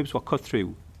sixth ribs were cut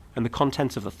through, and the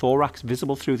contents of the thorax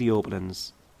visible through the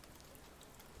openings.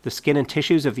 The skin and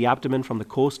tissues of the abdomen from the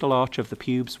costal arch of the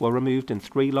pubes were removed in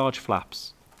 3 large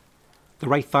flaps. The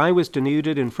right thigh was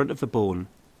denuded in front of the bone,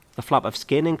 the flap of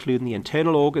skin including the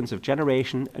internal organs of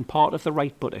generation and part of the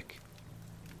right buttock.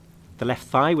 The left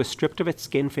thigh was stripped of its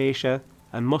skin fascia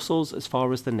and muscles as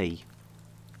far as the knee.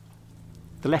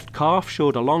 The left calf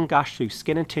showed a long gash through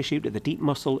skin and tissue to the deep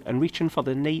muscle and reaching for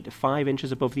the knee to 5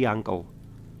 inches above the ankle.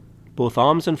 Both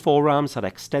arms and forearms had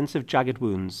extensive jagged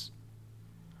wounds.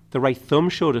 The right thumb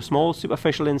showed a small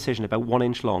superficial incision about 1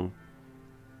 inch long,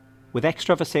 with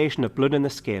extravasation of blood in the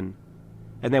skin,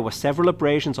 and there were several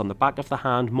abrasions on the back of the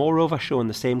hand moreover showing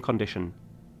the same condition.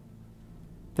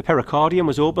 The pericardium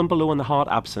was open below and the heart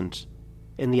absent.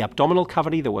 In the abdominal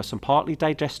cavity there was some partly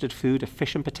digested food of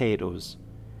fish and potatoes,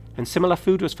 and similar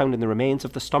food was found in the remains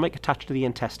of the stomach attached to the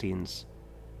intestines.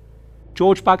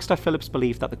 George Bagster Phillips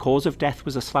believed that the cause of death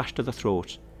was a slash to the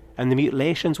throat, and the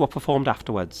mutilations were performed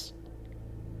afterwards.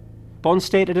 Bond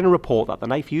stated in a report that the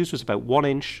knife used was about 1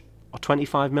 inch or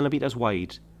 25 millimeters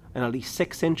wide, and at least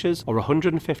 6 inches or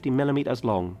 150 millimeters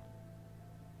long.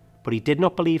 But he did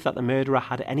not believe that the murderer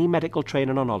had any medical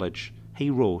training or knowledge. He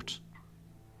wrote,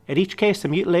 "In each case the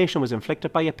mutilation was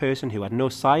inflicted by a person who had no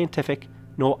scientific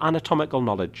nor anatomical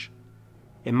knowledge.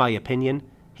 In my opinion,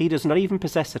 he does not even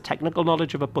possess the technical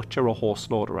knowledge of a butcher or horse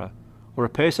slaughterer, or a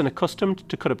person accustomed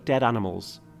to cut up dead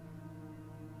animals."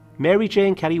 Mary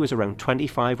Jane Kelly was around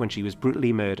 25 when she was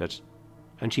brutally murdered,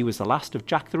 and she was the last of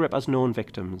Jack the Ripper's known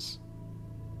victims.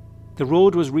 The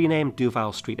road was renamed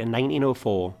Duval Street in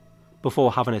 1904,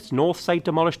 before having its north side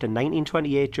demolished in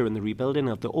 1928 during the rebuilding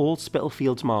of the old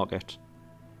Spitalfields Market,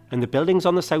 and the buildings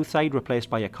on the south side replaced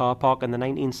by a car park in the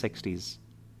 1960s.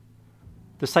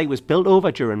 The site was built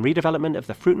over during redevelopment of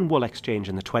the Fruit and Wool Exchange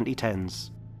in the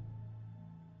 2010s.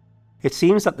 It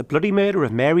seems that the bloody murder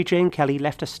of Mary Jane Kelly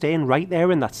left a stain right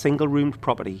there in that single-roomed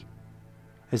property,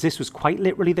 as this was quite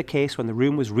literally the case when the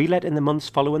room was relet in the months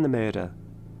following the murder,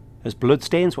 as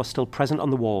bloodstains were still present on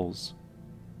the walls.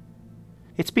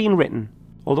 It's been written,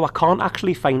 although I can't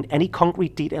actually find any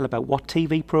concrete detail about what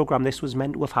TV programme this was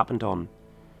meant to have happened on,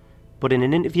 but in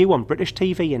an interview on British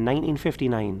TV in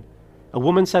 1959, a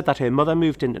woman said that her mother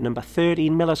moved into number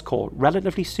 13 Miller's Court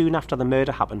relatively soon after the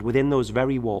murder happened within those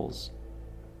very walls,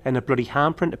 and a bloody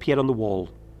handprint appeared on the wall.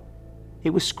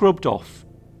 It was scrubbed off,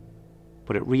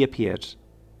 but it reappeared.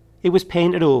 It was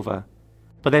painted over,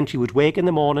 but then she would wake in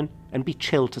the morning and be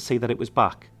chilled to see that it was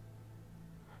back.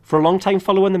 For a long time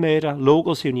following the murder,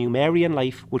 locals who knew Mary in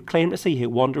life would claim to see her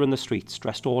wander in the streets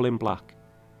dressed all in black.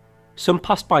 Some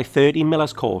passed by 13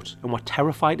 Miller's Court and were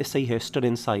terrified to see her stood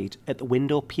inside at the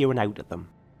window peering out at them.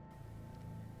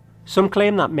 Some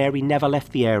claim that Mary never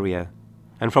left the area,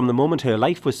 and from the moment her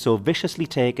life was so viciously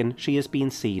taken, she has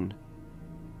been seen.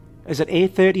 As at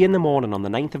 8:30 in the morning on the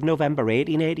 9th of November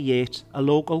 1888, a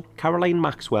local, Caroline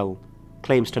Maxwell,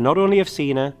 claims to not only have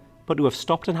seen her, but to have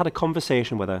stopped and had a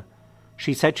conversation with her.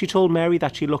 She said she told Mary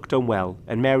that she looked unwell,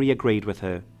 and Mary agreed with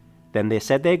her. Then they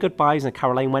said their goodbyes and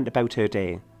Caroline went about her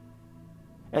day.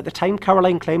 At the time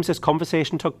Caroline claims this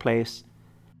conversation took place,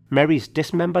 Mary's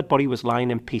dismembered body was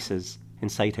lying in pieces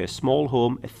inside her small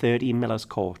home at 30 Miller's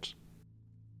Court.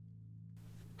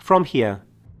 From here,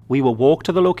 we will walk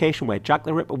to the location where Jack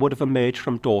the Ripper would have emerged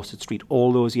from Dorset Street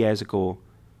all those years ago.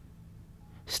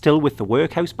 Still with the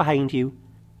workhouse behind you,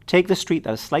 take the street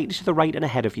that is slightly to the right and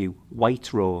ahead of you,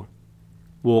 White's Row.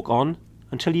 Walk on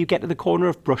until you get to the corner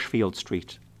of Brushfield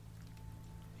Street.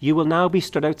 You will now be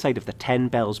stood outside of the 10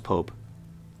 Bells pub.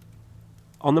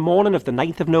 On the morning of the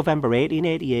 9th of November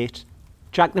 1888,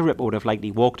 Jack the Ripper would have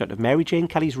likely walked out of Mary Jane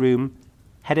Kelly's room,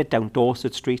 headed down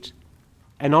Dorset Street,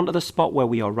 and onto the spot where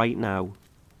we are right now,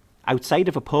 outside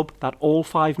of a pub that all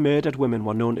 5 murdered women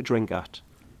were known to drink at.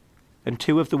 And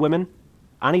 2 of the women,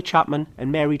 Annie Chapman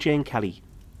and Mary Jane Kelly,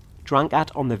 drank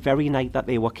at on the very night that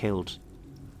they were killed,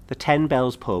 the 10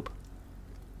 Bells pub.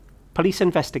 Police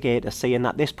investigators saying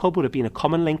that this pub would have been a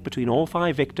common link between all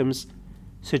 5 victims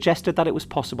suggested that it was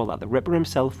possible that the Ripper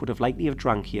himself would have likely have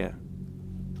drank here.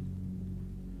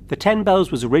 The 10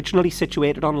 Bells was originally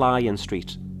situated on Lyon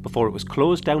Street before it was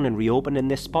closed down and reopened in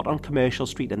this spot on Commercial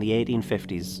Street in the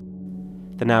 1850s.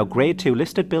 The now Grade 2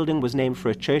 listed building was named for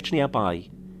a church nearby,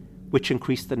 which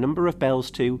increased the number of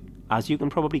bells to, as you can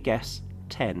probably guess,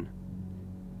 10.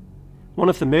 One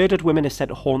of the murdered women is said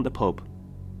to haunt the pub,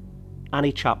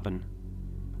 Annie Chapman,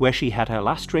 where she had her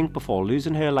last drink before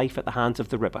losing her life at the hands of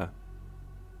the Ripper.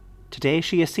 Today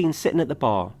she is seen sitting at the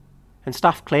bar, and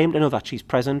staff claim to know that she's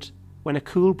present when a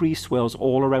cool breeze swirls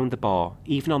all around the bar,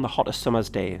 even on the hottest summer's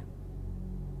day.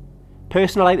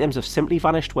 Personal items have simply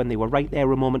vanished when they were right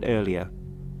there a moment earlier,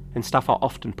 and staff are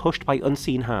often pushed by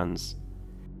unseen hands.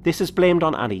 This is blamed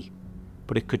on Annie,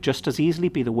 but it could just as easily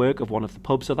be the work of one of the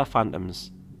pub's other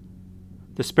phantoms.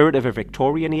 The spirit of a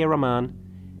Victorian-era man.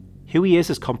 Who he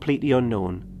is completely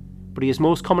unknown, but he is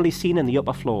most commonly seen in the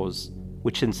upper floors,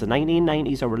 which since the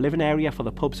 1990s are a living area for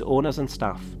the pub's owners and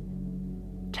staff.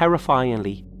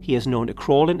 Terrifyingly, he is known to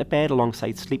crawl into bed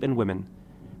alongside sleeping women.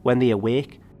 When they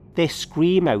awake, they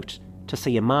scream out to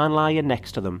see a man lying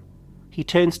next to them. He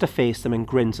turns to face them and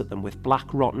grins at them with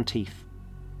black rotten teeth.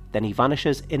 Then he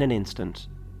vanishes in an instant.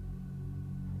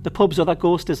 The pub's other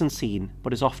ghost isn't seen,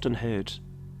 but is often heard.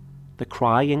 The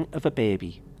crying of a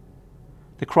baby.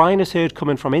 The crying is heard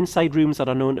coming from inside rooms that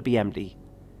are known to be empty,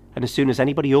 and as soon as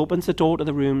anybody opens the door to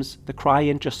the rooms, the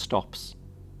crying just stops.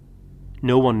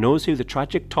 No one knows who the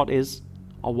tragic tot is,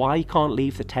 or why he can't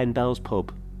leave the 10 Bells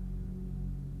pub.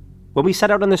 When we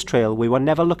set out on this trail, we were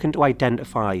never looking to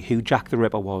identify who Jack the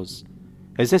Ripper was,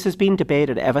 as this has been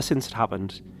debated ever since it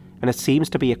happened, and it seems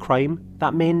to be a crime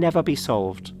that may never be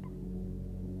solved.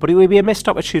 But it would be a missed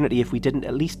opportunity if we didn't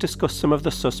at least discuss some of the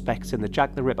suspects in the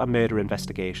Jack the Ripper murder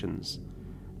investigations.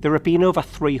 There have been over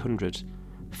 300,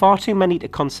 far too many to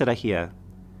consider here.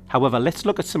 However, let's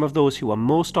look at some of those who are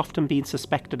most often being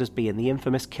suspected as being the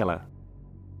infamous killer.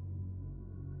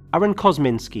 Aaron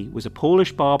Kosminski was a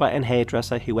Polish barber and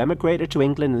hairdresser who emigrated to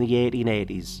England in the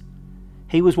 1880s.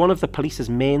 He was one of the police's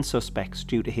main suspects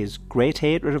due to his great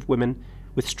hatred of women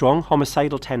with strong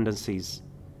homicidal tendencies.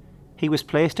 He was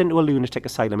placed into a lunatic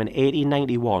asylum in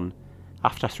 1891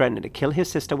 after threatening to kill his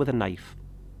sister with a knife.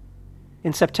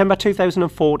 In September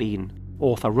 2014,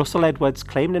 author Russell Edwards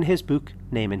claimed in his book,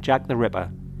 naming Jack the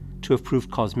Ripper, to have proved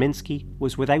Kosminski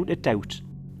was without a doubt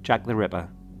Jack the Ripper.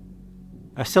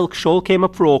 A silk shawl came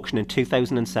up for auction in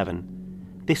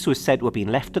 2007. This was said to have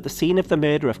been left at the scene of the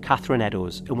murder of Catherine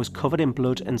Eddowes and was covered in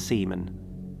blood and semen.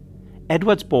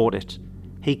 Edwards bought it.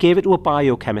 He gave it to a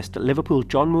biochemist at Liverpool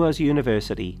John Moores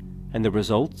University, and the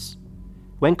results,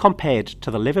 when compared to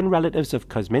the living relatives of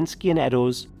Kosminski and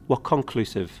Eddowes, were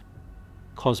conclusive.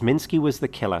 Kosminski was the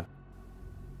killer.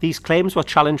 These claims were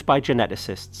challenged by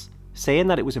geneticists, saying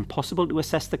that it was impossible to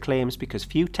assess the claims because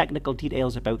few technical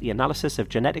details about the analysis of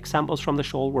genetic samples from the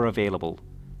shawl were available.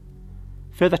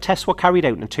 Further tests were carried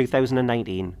out in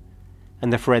 2019,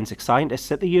 and the forensic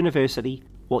scientists at the university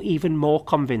were even more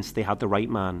convinced they had the right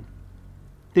man.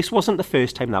 This wasn't the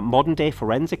first time that modern-day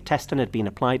forensic testing had been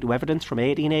applied to evidence from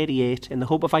 1888 in the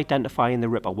hope of identifying the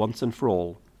Ripper once and for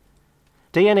all.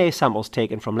 DNA samples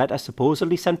taken from letters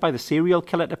supposedly sent by the serial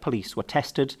killer to police were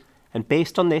tested, and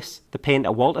based on this, the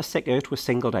painter Walter Sickert was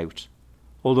singled out,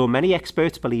 although many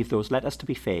experts believe those letters to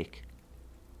be fake.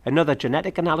 Another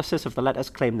genetic analysis of the letters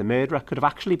claimed the murderer could have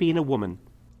actually been a woman.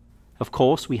 Of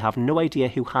course, we have no idea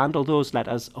who handled those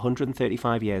letters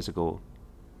 135 years ago.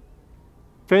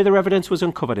 Further evidence was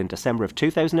uncovered in December of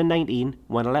 2019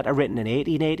 when a letter written in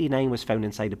 1889 was found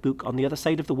inside a book on the other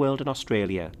side of the world in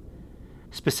Australia,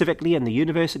 specifically in the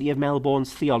University of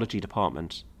Melbourne's Theology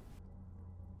Department.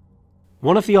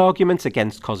 One of the arguments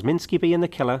against Kosminski being the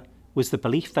killer was the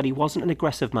belief that he wasn't an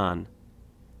aggressive man.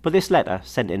 But this letter,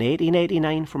 sent in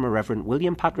 1889 from a Reverend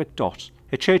William Patrick Dott,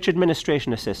 a church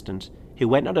administration assistant who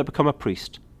went on to become a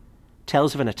priest,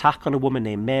 tells of an attack on a woman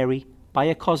named Mary by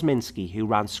a Kosminski who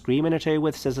ran screaming at her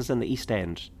with scissors in the East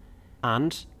End.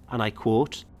 And I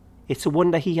quote, "It's a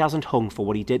wonder he hasn't hung for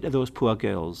what he did to those poor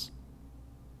girls."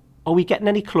 Are we getting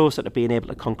any closer to being able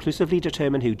to conclusively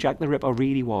determine who Jack the Ripper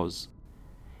really was?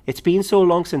 It's been so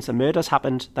long since the murders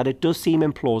happened that it does seem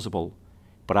implausible,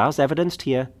 but as evidenced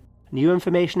here, new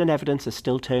information and evidence is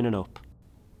still turning up.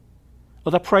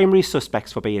 Other primary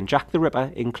suspects for being Jack the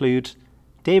Ripper include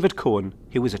David Cohen,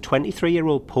 who was a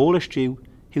 23-year-old Polish Jew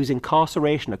whose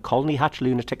incarceration at Colney Hatch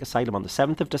Lunatic Asylum on the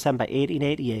 7th of December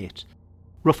 1888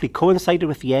 roughly coincided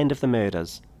with the end of the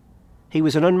murders. He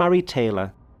was an unmarried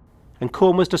tailor, and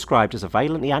Cohen was described as a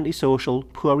violently antisocial,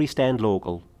 poor East End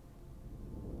local.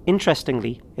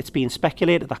 Interestingly, it's been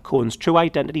speculated that Cohen's true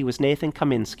identity was Nathan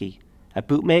Kaminsky, a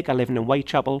bootmaker living in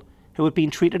Whitechapel who had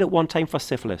been treated at one time for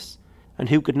syphilis and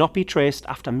who could not be traced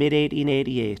after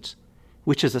mid-1888,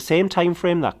 which is the same time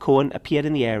frame that Cohen appeared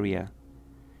in the area.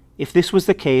 If this was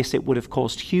the case, it would have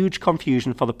caused huge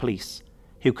confusion for the police,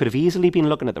 who could have easily been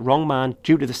looking at the wrong man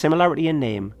due to the similarity in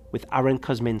name with Aaron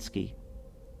Kosminski.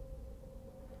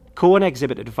 Cohen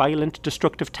exhibited violent,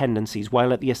 destructive tendencies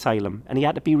while at the asylum, and he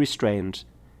had to be restrained.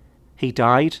 He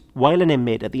died while an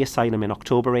inmate at the asylum in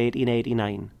October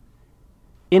 1889.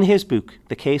 In his book,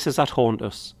 The Cases That Haunt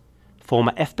Us,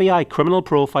 former FBI criminal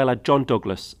profiler John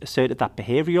Douglas asserted that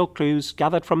behavioural clues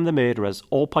gathered from the murderers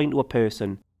all point to a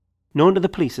person known to the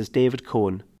police as David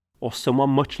Cohen, or someone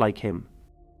much like him.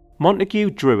 Montague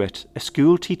Druitt, a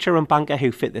school teacher and banker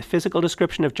who fit the physical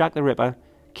description of Jack the Ripper,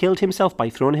 killed himself by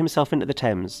throwing himself into the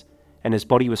Thames, and his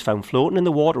body was found floating in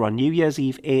the water on New Year's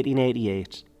Eve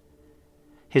 1888.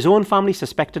 His own family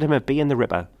suspected him of being the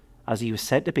Ripper, as he was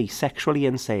said to be sexually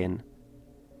insane.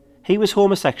 He was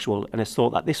homosexual, and it's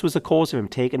thought that this was the cause of him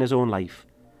taking his own life.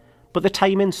 But the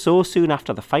timing so soon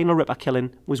after the final Ripper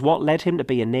killing was what led him to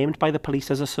being named by the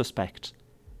police as a suspect.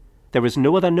 There is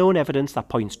no other known evidence that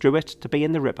points Druitt to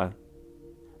being the Ripper.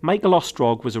 Michael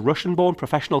Ostrog was a Russian-born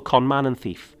professional conman and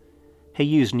thief. He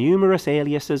used numerous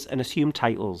aliases and assumed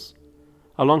titles.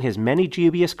 Among his many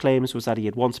dubious claims was that he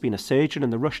had once been a surgeon in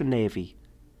the Russian Navy.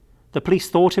 The police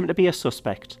thought him to be a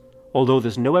suspect, although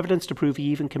there's no evidence to prove he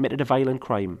even committed a violent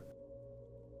crime.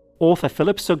 Author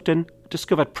Philip Sugden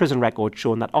discovered prison records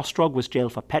showing that Ostrog was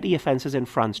jailed for petty offences in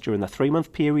France during the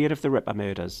 3-month period of the Ripper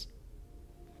murders.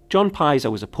 John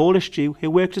Pizer was a Polish Jew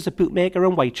who worked as a bootmaker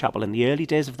in Whitechapel in the early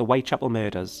days of the Whitechapel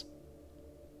murders.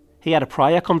 He had a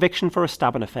prior conviction for a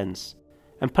stabbing offence,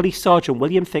 and Police Sergeant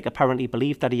William Thick apparently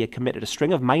believed that he had committed a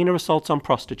string of minor assaults on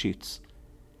prostitutes.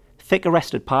 Thick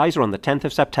arrested Pizer on the 10th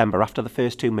of September after the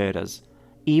first 2 murders,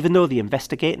 even though the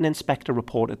investigating inspector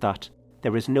reported that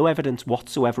there is no evidence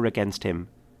whatsoever against him.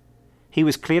 He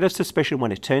was cleared of suspicion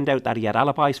when it turned out that he had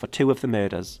alibis for 2 of the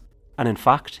murders, and in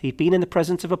fact he'd been in the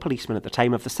presence of a policeman at the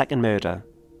time of the second murder.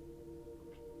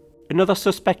 Another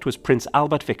suspect was Prince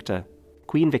Albert Victor,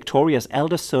 Queen Victoria's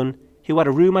eldest son, who had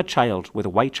a rumoured child with a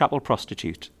Whitechapel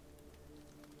prostitute.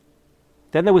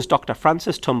 Then there was Dr.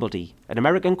 Francis Tumbledy, an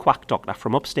American quack doctor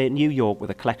from upstate New York with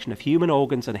a collection of human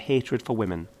organs and a hatred for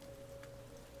women.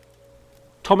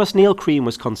 Thomas Neil Cream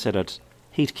was considered.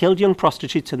 He'd killed young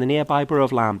prostitutes in the nearby borough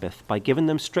of Lambeth by giving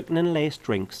them strychnine-laced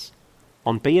drinks.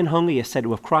 On being hung, he is said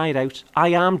to have cried out, "I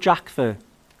am Jack the..."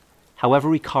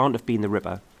 However, he can't have been the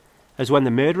Ripper, as when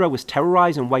the murderer was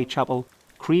terrorising Whitechapel,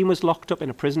 Cream was locked up in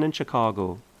a prison in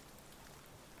Chicago.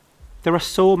 There are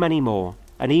so many more,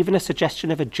 and even a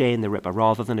suggestion of a Jane the Ripper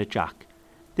rather than a Jack.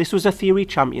 This was a theory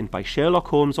championed by Sherlock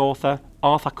Holmes author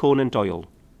Arthur Conan Doyle.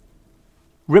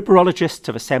 Ripperologists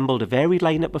have assembled a varied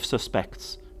lineup of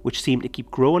suspects, which seem to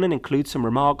keep growing and include some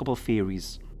remarkable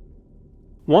theories.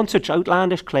 One such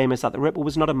outlandish claim is that the Ripper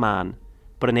was not a man,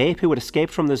 but an ape who had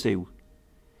escaped from the zoo.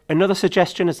 Another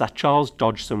suggestion is that Charles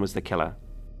Dodgson was the killer.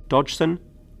 Dodgson,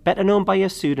 better known by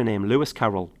his pseudonym Lewis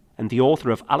Carroll, and the author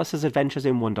of Alice's Adventures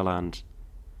in Wonderland.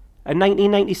 A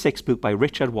 1996 book by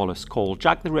Richard Wallace called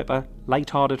Jack the Ripper,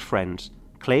 Light-Hearted Friend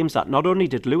claims that not only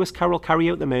did Lewis Carroll carry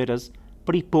out the murders,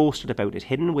 but he boasted about it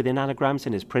hidden within anagrams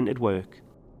in his printed work.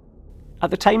 At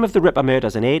the time of the Ripper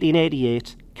murders in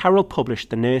 1888, Carroll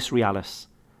published The Nursery Alice,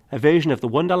 a version of the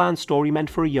Wonderland story meant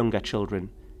for younger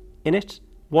children. In it,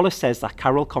 Wallace says that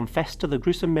Carroll confessed to the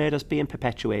gruesome murders being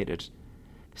perpetuated,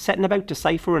 Setting about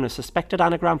deciphering a suspected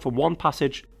anagram from one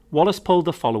passage, Wallace pulled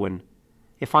the following: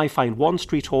 "If I find one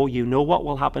street whore, you know what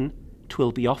will happen.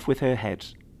 'Twill be off with her head."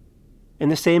 In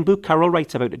the same book, Carol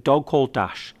writes about a dog called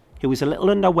Dash, who was a little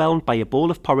underwhelmed by a bowl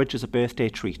of porridge as a birthday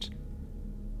treat.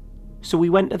 So we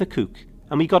went to the cook,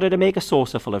 and we got her to make a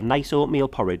saucer full of nice oatmeal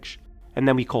porridge, and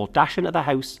then we called Dash into the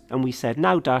house, and we said,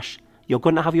 "Now Dash, you're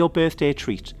going to have your birthday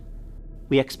treat."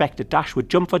 We expected Dash would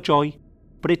jump for joy,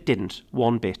 but it didn't,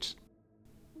 one bit.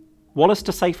 Wallace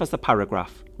deciphers the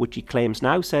paragraph, which he claims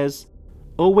now says,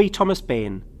 "O wee Thomas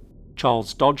Bain,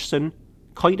 Charles Dodgson,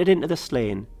 coited into the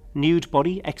slain, nude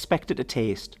body expected to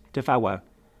taste, devour,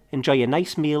 enjoy a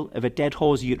nice meal of a dead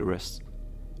whore's uterus.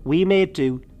 We made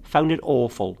do, found it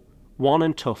awful, wan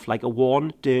and tough like a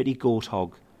worn, dirty goat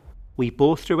hog. We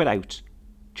both threw it out.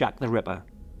 Jack the Ripper."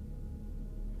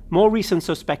 More recent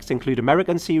suspects include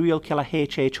American serial killer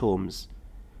H.H. Holmes,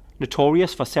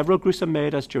 notorious for several gruesome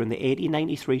murders during the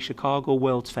 1893 Chicago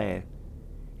World's Fair.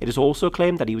 It is also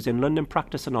claimed that he was in London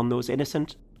practicing on those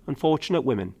innocent, unfortunate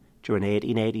women during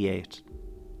 1888.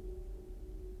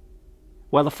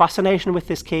 While the fascination with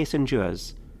this case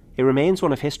endures, it remains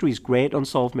one of history's great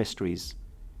unsolved mysteries,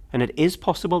 and it is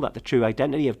possible that the true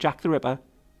identity of Jack the Ripper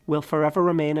will forever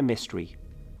remain a mystery.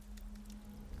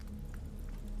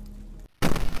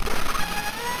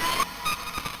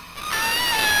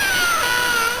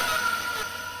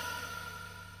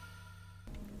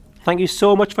 Thank you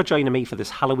so much for joining me for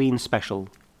this Halloween special.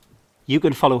 You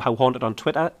can follow How Haunted on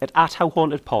Twitter at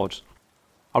 @HowHauntedPod,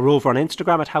 or over on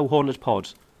Instagram at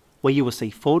HowHauntedPod, where you will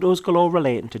see photos galore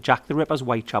relating to Jack the Ripper's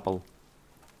Whitechapel.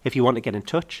 If you want to get in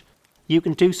touch, you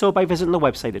can do so by visiting the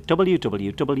website at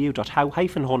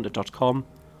www.how-haunted.com,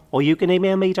 or you can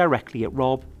email me directly at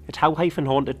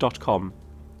rob@how-haunted.com.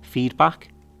 Feedback,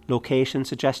 location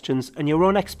suggestions, and your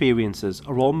own experiences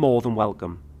are all more than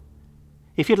welcome.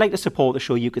 If you'd like to support the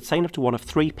show, you could sign up to one of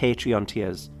 3 Patreon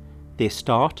tiers. They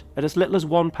start at as little as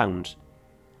 £1.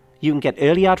 You can get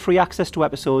early ad-free access to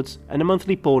episodes and a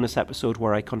monthly bonus episode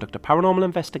where I conduct a paranormal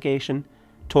investigation,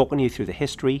 talking you through the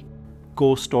history,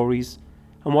 ghost stories,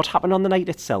 and what happened on the night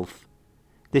itself.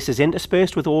 This is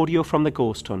interspersed with audio from the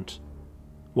ghost hunt.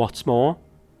 What's more,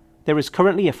 there is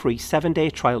currently a free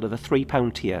 7-day trial to the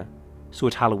 £3 tier, so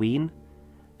at Halloween,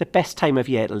 the best time of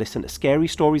year to listen to scary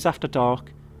stories after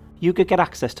dark, you could get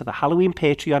access to the Halloween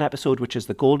Patreon episode, which is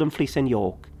the Golden Fleece in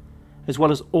York, as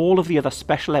well as all of the other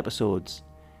special episodes,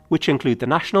 which include the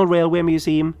National Railway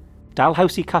Museum,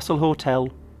 Dalhousie Castle Hotel,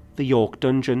 the York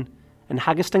Dungeon, and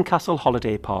Haggerston Castle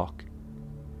Holiday Park.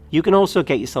 You can also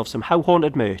get yourself some How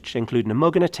Haunted merch, including a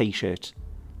mug and a t-shirt.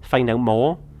 Find out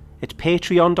more at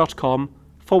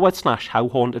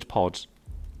patreon.com/HowHauntedPod.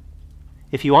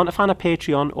 If you aren't a fan of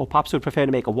Patreon, or perhaps would prefer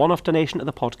to make a one-off donation to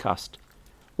the podcast,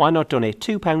 why not donate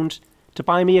 £2 to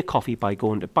buy me a coffee by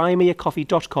going to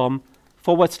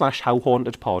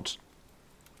buymeacoffee.com/HowHauntedPod.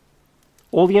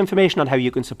 All the information on how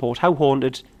you can support How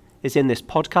Haunted is in this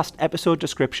podcast episode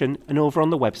description and over on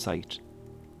the website.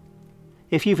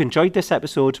 If you've enjoyed this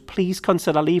episode, please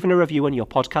consider leaving a review on your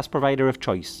podcast provider of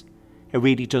choice. It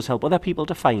really does help other people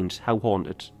to find How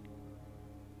Haunted.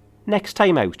 Next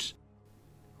time out,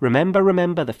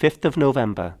 remember the 5th of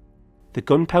November, the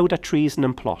gunpowder treason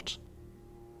and plot.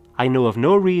 I know of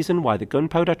no reason why the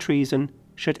gunpowder treason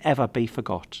should ever be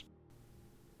forgot.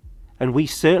 And we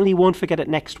certainly won't forget it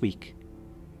next week.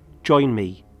 Join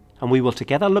me, and we will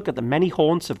together look at the many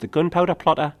haunts of the gunpowder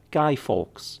plotter Guy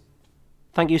Fawkes.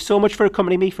 Thank you so much for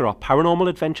accompanying me for our paranormal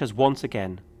adventures once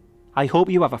again. I hope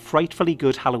you have a frightfully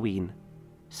good Halloween.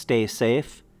 Stay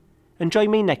safe, and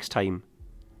join me next time,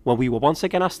 when we will once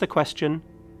again ask the question,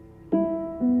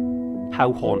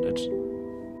 how haunted?